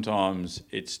business, sometimes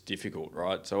it's difficult,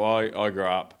 right? So I grew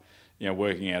up,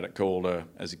 working out at Calder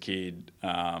as a kid.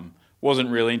 Wasn't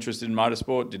really interested in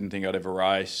motorsport. Didn't think I'd ever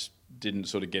race. Didn't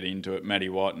sort of get into it. Matty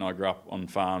White and I grew up on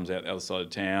farms out the other side of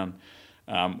town.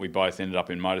 We both ended up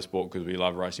in motorsport because we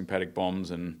love racing paddock bombs,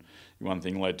 and one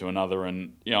thing led to another.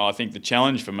 And I think the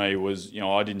challenge for me was,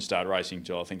 I didn't start racing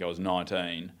until I think I was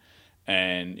 19.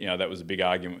 And, that was a big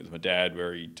argument with my dad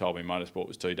where he told me motorsport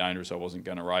was too dangerous. I wasn't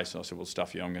going to race. And I said, well,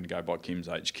 stuff you, I'm going to go buy Kim's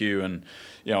HQ. And,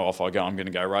 off I go, I'm going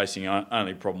to go racing.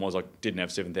 Only problem was I didn't have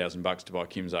 $7,000 to buy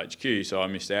Kim's HQ, so I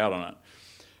missed out on it.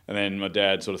 And then my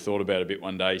dad sort of thought about it a bit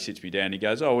one day. He sits me down. He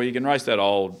goes, oh, well, you can race that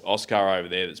old Oscar over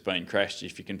there that's been crashed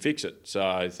if you can fix it.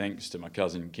 So thanks to my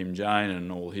cousin Kim Jane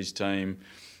and all his team,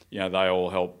 they all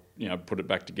helped, put it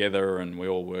back together, and we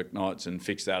all worked nights and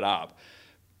fixed that up.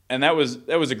 And that was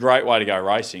a great way to go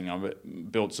racing. I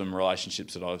built some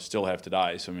relationships that I still have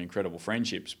today, some incredible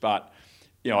friendships. But,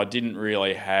 I didn't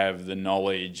really have the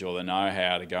knowledge or the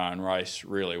know-how to go and race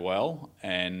really well,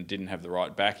 and didn't have the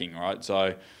right backing, right?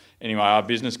 So anyway, our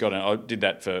business I did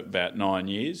that for about 9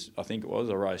 years, I think it was.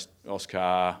 I raced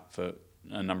Oscar for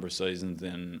a number of seasons,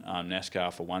 then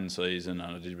NASCAR for 1 season,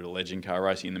 and I did a bit of legend car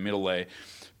racing in the middle there.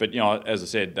 But, as I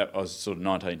said, that was sort of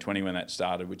 19, 20 when that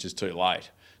started, which is too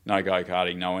late. No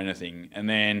go-karting, no anything. And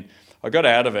then I got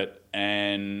out of it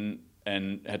and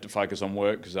had to focus on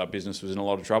work because our business was in a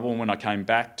lot of trouble. And when I came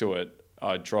back to it,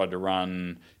 I tried to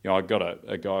run, I got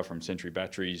a guy from Century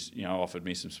Batteries, offered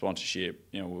me some sponsorship.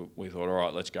 We thought, all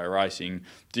right, let's go racing.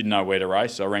 Didn't know where to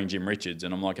race, so I rang Jim Richards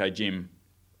and I'm like, hey, Jim,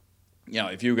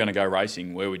 if you were going to go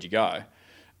racing, where would you go?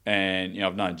 And,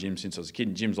 I've known Jim since I was a kid,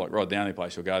 and Jim's like, right, the only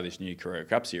place you'll go to this new Carrera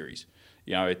Cup series.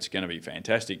 It's going to be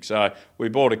fantastic. So we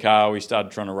bought a car, we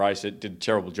started trying to race it, did a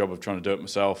terrible job of trying to do it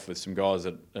myself with some guys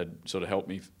that had sort of helped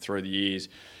me through the years.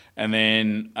 And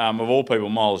then, of all people,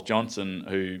 Miles Johnson,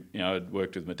 who, had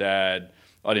worked with my dad.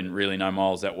 I didn't really know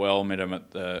Miles that well, met him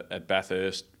at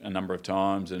Bathurst a number of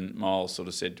times, and Miles sort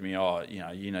of said to me,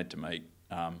 you need to meet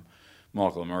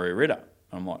Michael and Maria Ritter.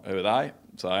 I'm like, who are they?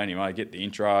 So anyway, I get the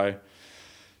intro.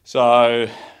 So...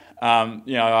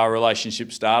 our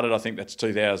relationship started, I think that's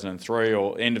 2003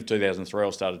 or end of 2003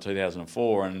 or started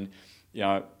 2004, and,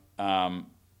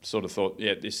 sort of thought,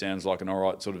 yeah, this sounds like an all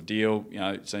right sort of deal.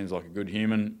 It seems like a good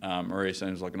human. Maria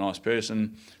seems like a nice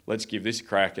person. Let's give this a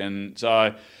crack. And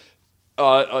so,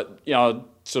 I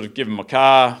sort of give him my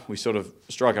car. We sort of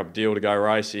strike up a deal to go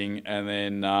racing, and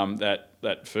then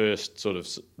that first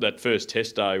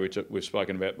test day, which we've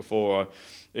spoken about before,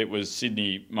 it was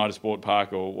Sydney Motorsport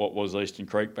Park, or what was Eastern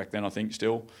Creek back then, I think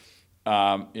still.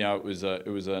 It was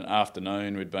an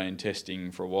afternoon. We'd been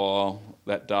testing for a while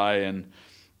that day, and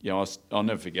I'll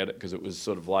never forget it because it was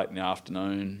sort of late in the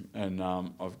afternoon, and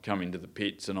I've come into the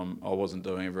pits, and I wasn't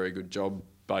doing a very good job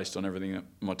based on everything,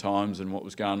 my times and what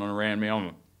was going on around me.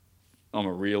 I'm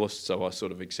a realist, so I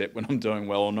sort of accept when I'm doing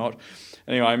well or not.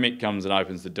 Anyway, Mick comes and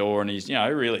opens the door, and he's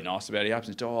really nice about it. He opens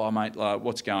the door, oh mate,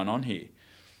 what's going on here?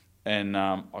 And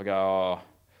I go,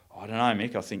 I don't know,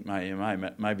 Mick. I think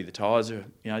maybe the tyres are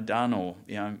done, or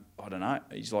I don't know.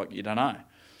 He's like, you don't know?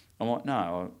 I'm like, no,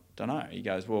 I don't know. He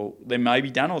goes, well, they may be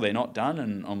done or they're not done.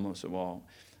 And I'm like, well,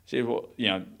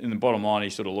 in the bottom line, he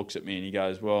sort of looks at me and he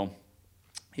goes, well,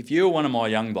 if you were one of my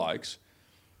young blokes,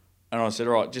 and I said,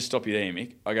 all right, just stop you there,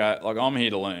 Mick. I go, like, I'm here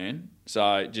to learn,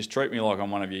 so just treat me like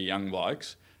I'm one of your young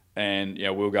blokes, and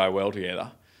we'll go well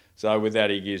together. So with that,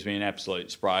 he gives me an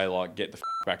absolute spray, like, get the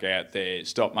back out there,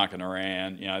 stop mucking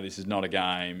around, this is not a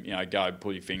game, go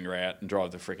pull your finger out and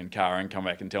drive the freaking car and come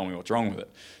back and tell me what's wrong with it.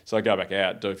 So I go back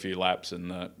out, do a few laps, and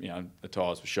the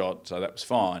tyres were shot, so that was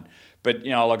fine. But,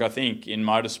 I think in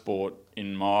motorsport,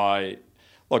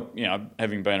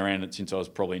 having been around it since I was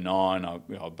probably 9,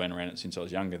 I've been around it since I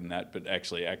was younger than that, but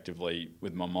actually actively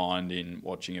with my mind in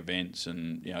watching events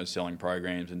and, selling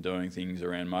programs and doing things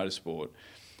around motorsport.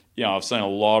 I've seen a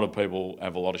lot of people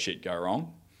have a lot of shit go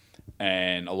wrong,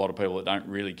 and a lot of people that don't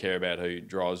really care about who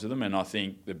drives with them. And I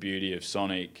think the beauty of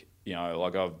Sonic You know,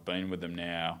 like I've been with them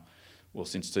now, well,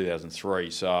 since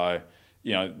 2003. So,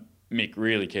 you know, Mick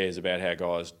really cares about how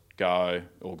guys go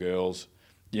or girls.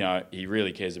 You know, he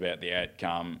really cares about the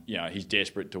outcome. You know, he's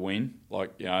desperate to win,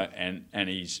 like, you know, and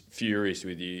he's furious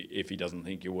with you if he doesn't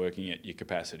think you're working at your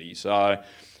capacity. So,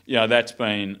 you know, that's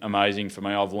been amazing for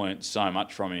me. I've learnt so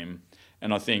much from him.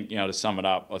 And I think, you know, to sum it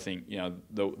up, I think, you know,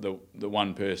 the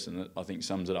one person that I think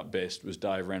sums it up best was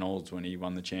Dave Reynolds when he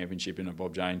won the championship in a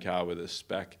Bob Jane car with us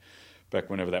back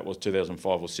whenever that was,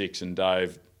 2005 or 6. And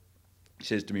Dave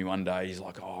says to me one day, he's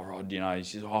like, "Oh, Rod, you know," he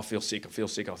says, "Oh, I feel sick. I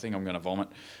think I'm going to vomit.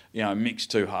 You know, Mick's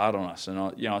too hard on us." And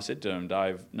I said to him,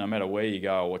 "Dave, no matter where you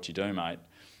go or what you do, mate,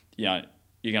 you know,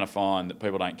 you're going to find that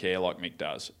people don't care like Mick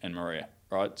does and Maria,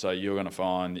 right? So you're going to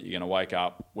find that you're going to wake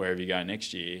up wherever you go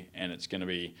next year and it's going to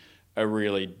be a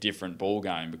really different ball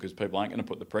game because people aren't going to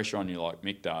put the pressure on you like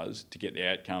Mick does to get the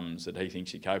outcomes that he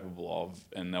thinks you're capable of,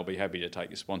 and they'll be happy to take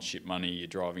your sponsorship money, your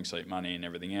driving seat money and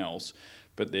everything else.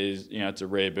 But there's, you know, it's a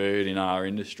rare bird in our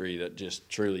industry that just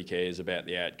truly cares about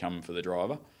the outcome for the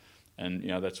driver. And, you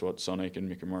know, that's what Sonic and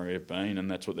Mick and Murray have been,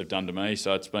 and that's what they've done to me.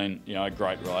 So it's been, you know, a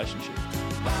great relationship.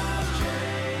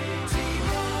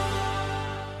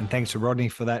 And thanks to Rodney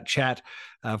for that chat.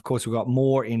 Of course, we've got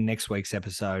more in next week's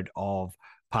episode of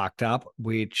Parked Up,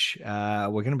 which we're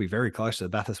going to be very close to the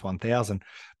Bathurst 1000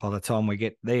 by the time we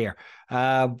get there.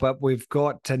 But we've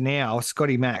got now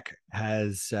Scotty Mack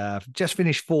has just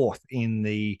finished 4th in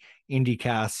the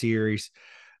IndyCar series.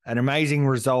 An amazing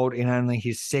result in only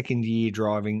his second year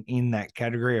driving in that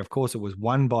category. Of course, it was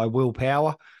won by Will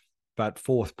Power, but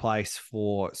 4th place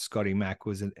for Scotty Mack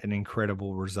was an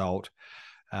incredible result.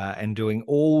 And doing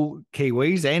all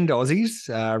Kiwis and Aussies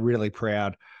really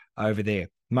proud over there.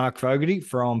 Mark Fogarty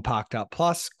from Parked Up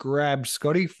Plus grabbed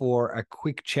Scotty for a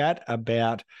quick chat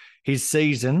about his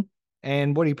season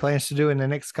and what he plans to do in the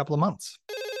next couple of months.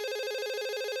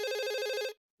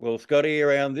 Well, Scotty,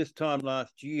 around this time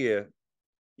last year,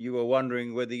 you were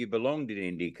wondering whether you belonged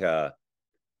in IndyCar.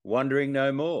 Wondering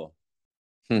no more.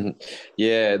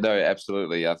 Yeah, no,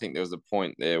 absolutely. I think there was a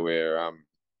point there where,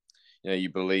 you know, you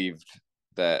believed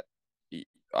that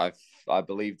I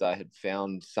believed I had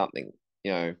found something,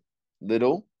 you know,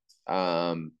 little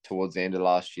towards the end of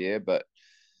last year, but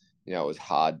you know, it was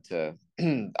hard to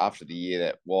after the year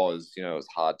that was, you know, it was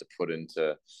hard to put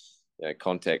into, you know,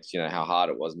 context, you know, how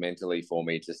hard it was mentally for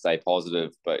me to stay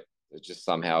positive, but it just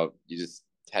somehow you just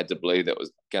had to believe that it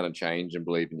was going to change and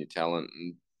believe in your talent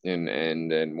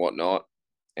and whatnot.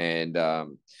 And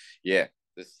yeah,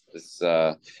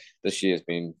 this year has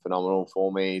been phenomenal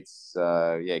for me. It's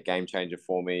game changer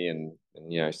for me, and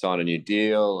you know, signed a new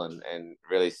deal and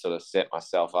really sort of set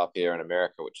myself up here in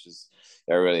America, which is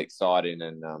really exciting.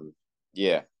 And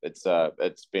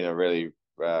it's been a really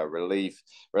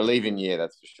relieving year,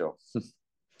 that's for sure.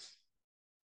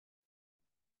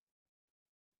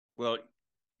 Well,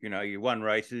 you know, you won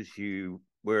races, you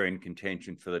were in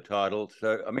contention for the title.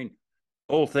 So, I mean,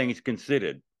 all things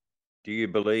considered, do you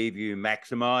believe you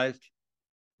maximised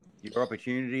your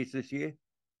opportunities this year?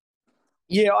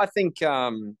 Yeah, I think,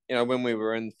 you know, when we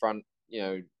were in front, you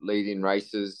know, leading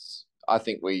races, I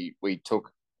think we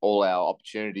took all our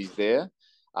opportunities there.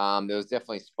 There was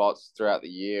definitely spots throughout the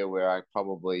year where I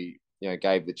probably, you know,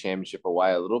 gave the championship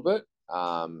away a little bit.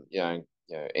 You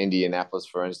know, Indianapolis,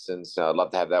 for instance, I'd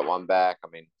love to have that one back. I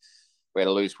mean, we had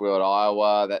a loose wheel at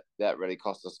Iowa. That really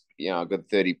cost us, you know, a good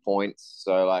 30 points.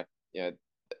 So, like, you know,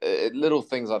 little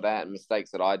things like that and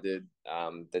mistakes that I did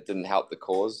that didn't help the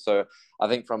cause. So I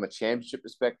think from a championship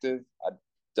perspective, I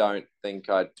don't think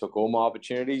I took all my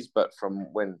opportunities, but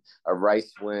from when a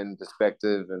race win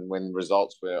perspective and when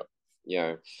results were, you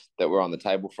know, that were on the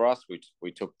table for us,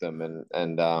 we took them,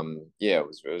 and that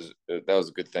was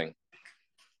a good thing.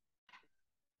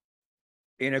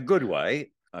 In a good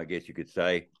way, I guess you could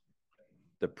say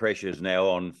the pressure's now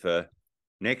on for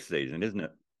next season, isn't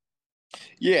it?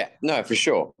 Yeah, no, for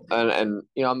sure. And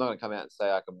you know, I'm not going to come out and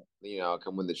say I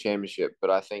can win the championship,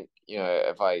 but I think, you know,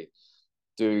 if I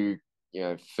do, you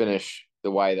know, finish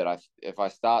the way that if I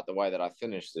start the way that I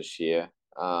finished this year,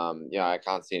 you know, I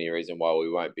can't see any reason why we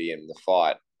won't be in the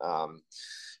fight.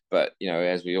 But, you know,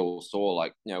 as we all saw,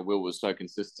 like, you know, Will was so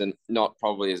consistent, not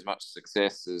probably as much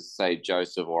success as, say,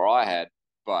 Joseph or I had,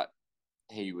 but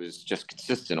he was just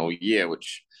consistent all year,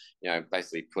 which, you know,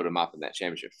 basically put him up in that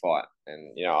championship fight.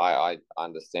 And, you know, I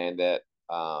understand that.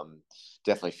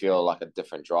 Definitely feel like a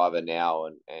different driver now,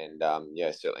 and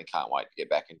certainly can't wait to get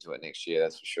back into it next year,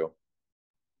 that's for sure.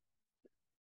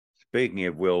 Speaking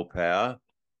of willpower,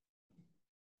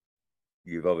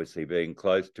 you've obviously been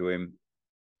close to him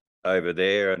over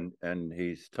there, and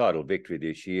his title victory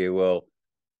this year, well,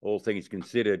 all things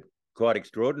considered, quite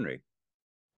extraordinary.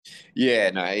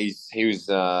 Yeah, no, he was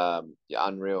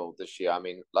unreal this year. I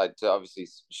mean, like to obviously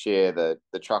share the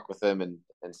truck with him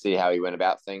and see how he went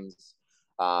about things.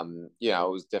 It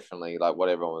was definitely like what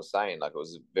everyone was saying. Like it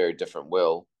was a very different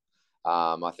Will.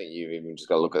 I think you even just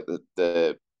got to look at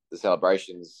the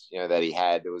celebrations, that he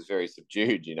had. It was very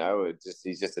subdued.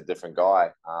 He's just a different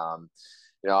guy.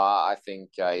 I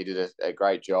think he did a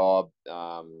great job.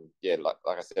 Like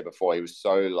I said before, he was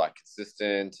so like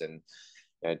consistent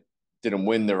and didn't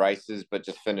win the races, but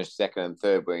just finished second and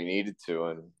third where he needed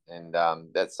to, and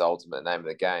that's the ultimate name of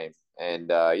the game.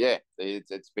 And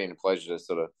it's been a pleasure to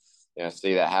sort of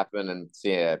see that happen and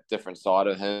see a different side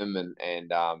of him, and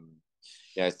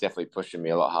it's definitely pushing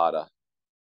me a lot harder.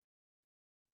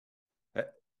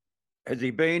 Has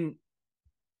he been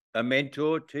a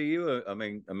mentor to you? I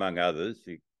mean, among others,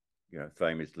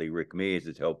 famously Rick Mears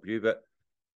has helped you, but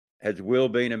has Will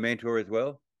been a mentor as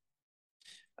well?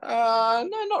 No,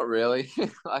 not really.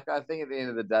 Like I think at the end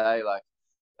of the day, like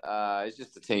he's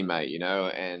just a teammate,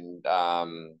 and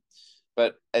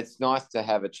but it's nice to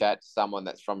have a chat to someone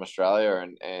that's from Australia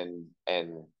and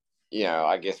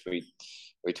I guess we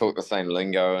talk the same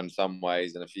lingo in some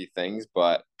ways and a few things,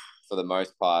 but for the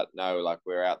most part, no, like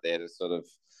we're out there to sort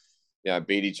of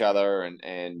beat each other, and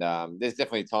there's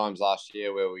definitely times last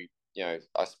year where we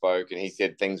I spoke and he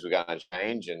said things were going to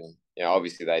change, and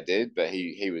obviously they did, but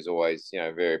he was always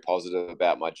very positive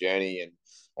about my journey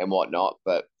and whatnot.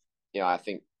 But I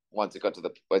think once it's got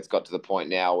to the point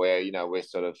now where we're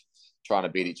sort of trying to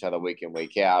beat each other week in,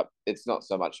 week out. It's not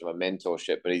so much of a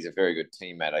mentorship, but he's a very good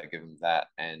teammate. I give him that,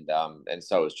 and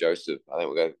so is Joseph. I think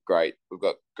we've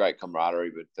got great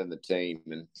camaraderie within the team,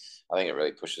 and I think it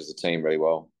really pushes the team really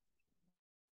well.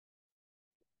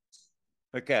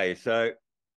 Okay, so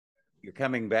you're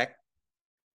coming back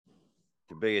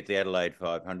to be at the Adelaide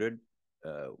 500,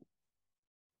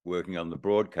 working on the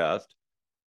broadcast.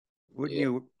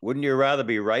 Wouldn't you rather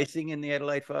be racing in the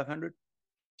Adelaide 500?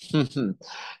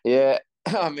 Yeah,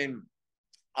 I mean,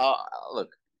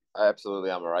 look,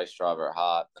 absolutely, I'm a race driver at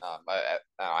heart.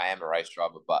 I am a race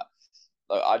driver, but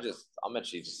look,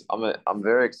 I'm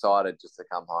very excited just to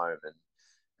come home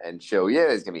and chill. Yeah,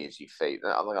 there's gonna be itchy feet.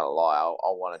 I'm not gonna lie.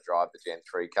 I'll want to drive the Gen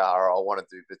 3 car. I'll want to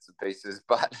do bits and pieces,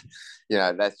 but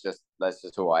that's just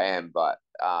who I am. But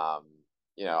I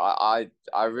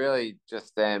really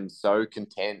just am so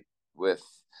content with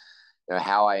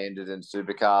how I ended in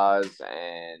supercars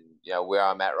and where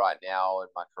I'm at right now in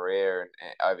my career and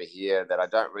over here, that I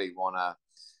don't really want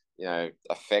to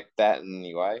affect that in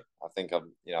any way. I think I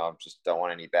just don't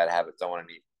want any bad habits. Don't want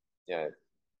any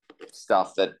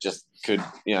stuff that just could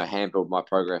hamper my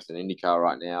progress in IndyCar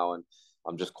right now. And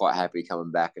I'm just quite happy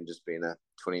coming back and just being a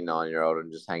 29-year-old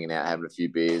and just hanging out, having a few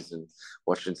beers and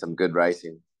watching some good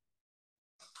racing.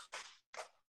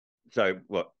 So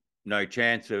what, no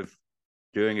chance of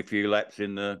doing a few laps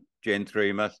in the Gen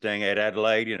 3 Mustang at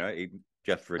Adelaide, even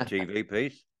just for a TV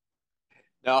piece?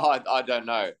 No, I don't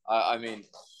know. I mean,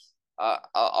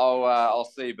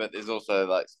 I'll see, but there's also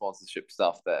like sponsorship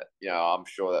stuff that I'm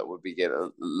sure that would get a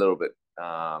little bit.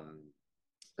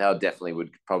 That definitely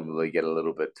would probably get a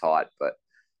little bit tight, but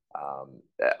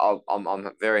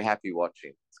I'm very happy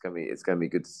watching. It's gonna be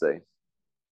good to see.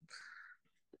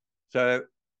 So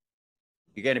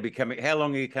you're going to be coming. How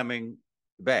long are you coming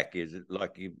back? Is it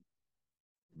like a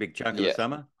big chunk of the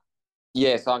summer?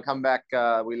 Yeah, so I'm coming back.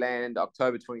 We land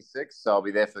October 26th, so I'll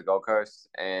be there for the Gold Coast,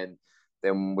 and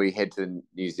then we head to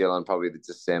New Zealand probably the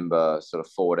December sort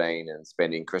of 14 and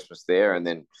spending Christmas there, and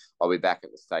then I'll be back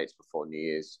at the States before New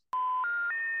Year's.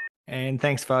 And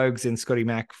thanks, Fogues and Scotty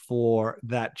Mac, for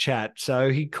that chat.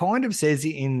 So he kind of says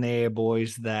in there,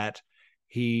 boys, that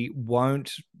he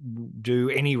won't do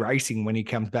any racing when he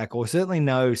comes back, or certainly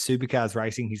no supercars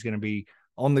racing. He's going to be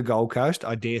on the Gold Coast,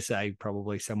 I dare say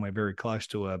probably somewhere very close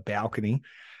to a balcony,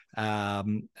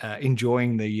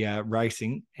 enjoying the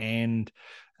racing. And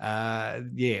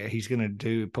he's going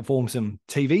to perform some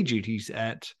TV duties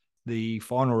at the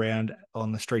final round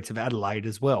on the streets of Adelaide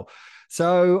as well.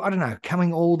 So I don't know,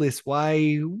 coming all this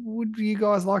way, would you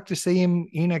guys like to see him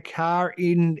in a car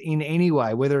in any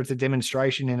way, whether it's a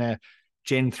demonstration in a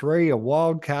Gen 3, a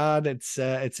wild card? It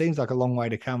seems like a long way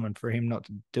to come, and for him not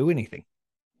to do anything.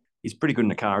 He's pretty good in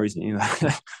the car, isn't he?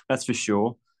 That's for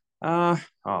sure. Oh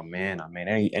man, I mean,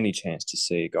 any chance to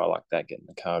see a guy like that get in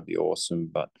the car would be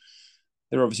awesome. But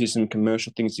there are obviously some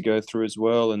commercial things to go through as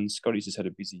well, and Scotty's just had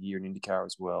a busy year in IndyCar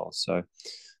as well. So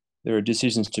there are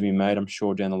decisions to be made, I'm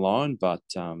sure, down the line. But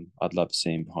I'd love to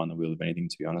see him behind the wheel of anything,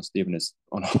 to be honest. Even as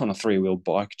on a 3-wheel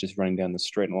bike, just running down the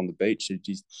street and on the beach.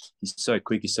 He's so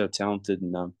quick, he's so talented,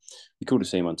 and it'd be cool to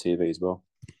see him on TV as well.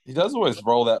 He does always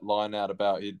roll that line out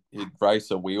about he'd race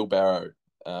a wheelbarrow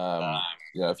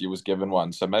if he was given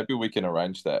one. So maybe we can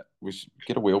arrange that. We should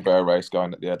get a wheelbarrow race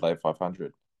going at the Adelaide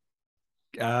 500.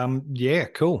 Yeah,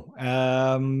 cool.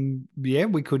 Yeah,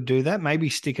 we could do that. Maybe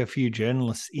stick a few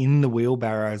journalists in the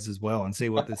wheelbarrows as well and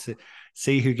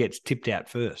see who gets tipped out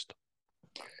first.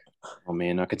 Oh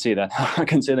man, I could see that. I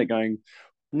can see that going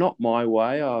not my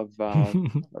way. I've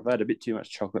had a bit too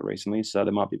much chocolate recently, so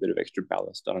there might be a bit of extra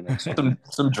ballast. I don't know.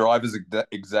 Some drivers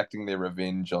exacting their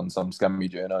revenge on some scummy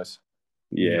journos.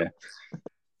 Yeah.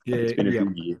 It's been a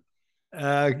good year.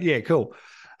 Yeah, cool.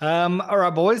 All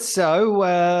right, boys.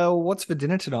 So, what's for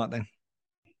dinner tonight then?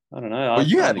 I don't know. Well,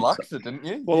 you had Luxor, didn't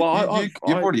you? Well,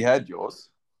 you've already had yours.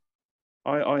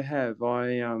 I have.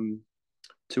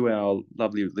 To our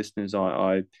lovely listeners,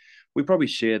 we probably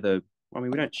share we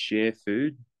don't share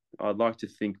food. I'd like to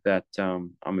think that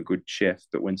I'm a good chef,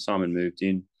 but when Simon moved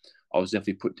in, I was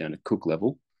definitely put down at cook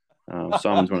level.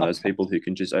 Simon's one of those people who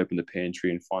can just open the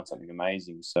pantry and find something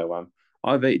amazing. So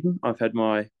I've had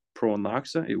my prawn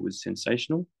laksa. It was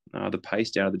sensational. The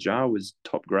paste out of the jar was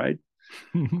top grade.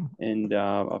 And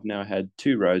I've now had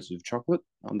 2 rows of chocolate.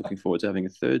 I'm looking forward to having a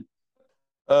third.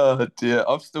 Oh dear,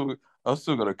 I've still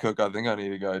got to cook. I think I need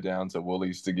to go down to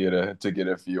Woolies to get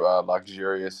a few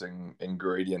luxurious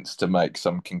ingredients to make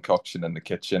some concoction in the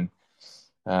kitchen.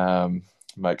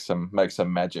 Make some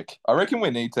magic. I reckon we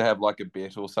need to have like a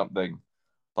bet or something,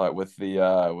 like with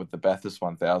the Bathurst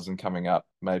 1000 coming up.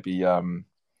 Maybe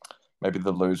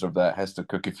the loser of that has to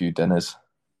cook a few dinners.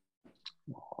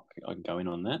 I can go in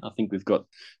on that. I think we've got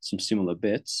some similar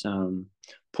bets.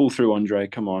 Pull through, Andre.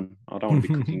 Come on, I don't want to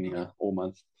be cooking all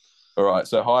month. All right,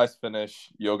 so highest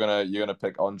finish. You're gonna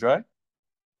pick Andre.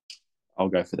 I'll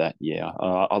go for that. Yeah,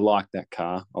 I like that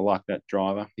car. I like that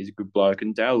driver. He's a good bloke.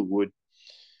 And Dale Wood.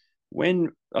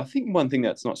 I think one thing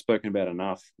that's not spoken about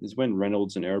enough is when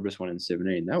Reynolds and Erebus won in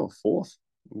 2017, they were 4th.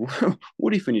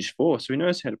 Woody finished 4th, so he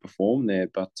knows how to perform there.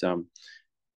 But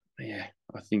yeah,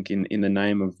 I think in the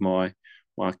name of my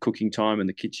cooking time in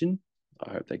the kitchen,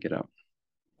 I hope they get up.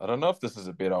 I don't know if this is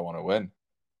a bet I want to win.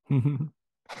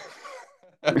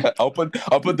 I'll put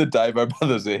the Davo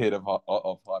brothers ahead of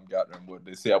Heimgartner and Wood.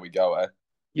 Let's see how we go, eh?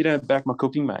 You don't back my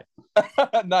cooking, mate.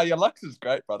 No, your Lux is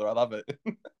great, brother. I love it.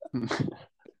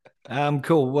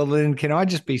 Cool. Well, then can I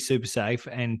just be super safe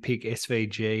and pick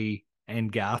SVG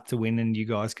and Garth to win, and you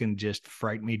guys can just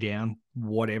freight me down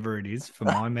whatever it is for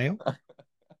my meal?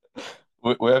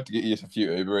 We have to get you a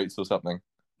few Uber Eats or something.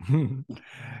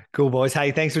 Cool, boys. Hey,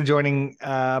 thanks for joining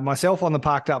myself on the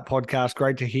Parked Up podcast.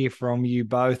 Great to hear from you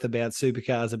both about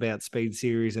supercars, about Speed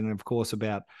Series, and of course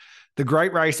about the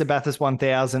great race at Bathurst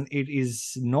 1000. It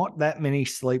is not that many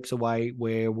sleeps away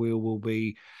where we will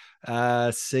be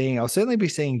I'll certainly be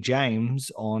seeing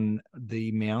James on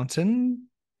the mountain.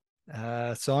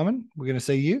 Simon, we're going to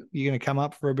see you. You're going to come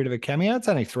up for a bit of a cameo. It's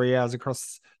only 3 hours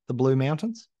across the Blue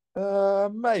Mountains.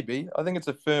 Maybe. I think it's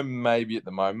a firm maybe at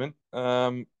the moment.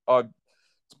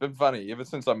 It's been funny. Ever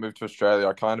since I moved to Australia,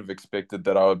 I kind of expected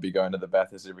that I would be going to the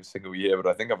Bathurst every single year, but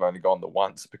I think I've only gone the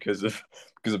once because of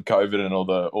COVID and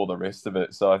all the rest of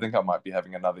it. So I think I might be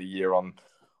having another year on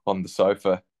the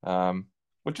sofa,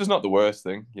 which is not the worst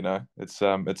thing. You know, it's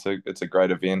a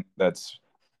great event.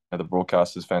 The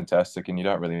broadcast is fantastic, and you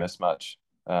don't really miss much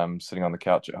sitting on the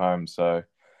couch at home. So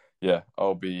yeah,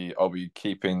 I'll be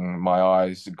keeping my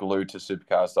eyes glued to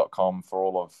supercars.com for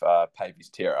all of Pavey's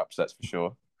tear-ups, that's for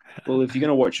sure. Well, if you're going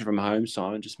to watch it from home,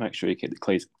 Simon, just make sure you keep the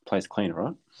place clean, all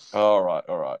right? All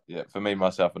right. Yeah, for me,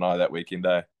 myself, and I that weekend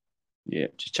day. Yeah,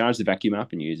 just charge the vacuum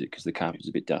up and use it because the carpet's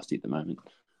a bit dusty at the moment.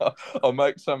 I'll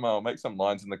make some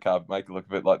lines in the carpet, make it look a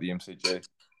bit like the MCG.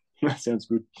 That sounds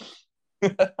good.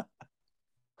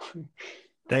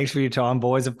 Thanks for your time,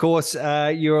 boys. Of course,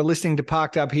 you're listening to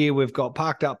Parked Up here. We've got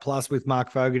Parked Up Plus with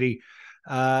Mark Fogarty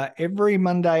every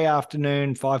Monday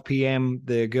afternoon, 5 p.m.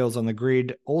 The Girls on the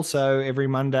Grid. Also every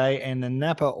Monday, and the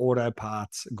Napa Auto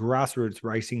Parts Grassroots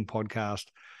Racing podcast.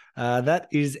 That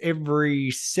is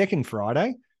every second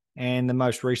Friday, and the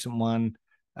most recent one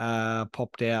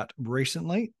popped out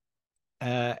recently.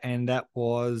 And that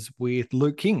was with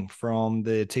Luke King from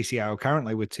the TCR,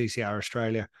 currently with TCR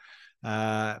Australia.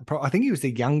 I think he was the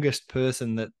youngest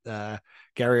person that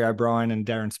Gary O'Brien and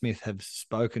Darren Smith have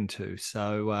spoken to.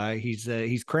 So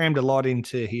he's crammed a lot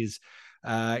into his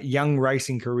young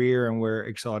racing career, and we're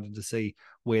excited to see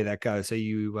where that goes. So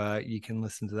you can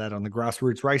listen to that on the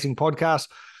Grassroots Racing podcast.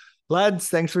 Lads,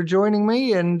 thanks for joining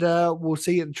me, and we'll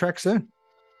see you at the track soon.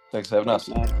 Thanks for having us.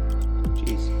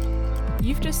 Cheers.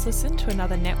 You've just listened to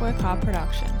another Network R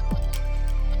production.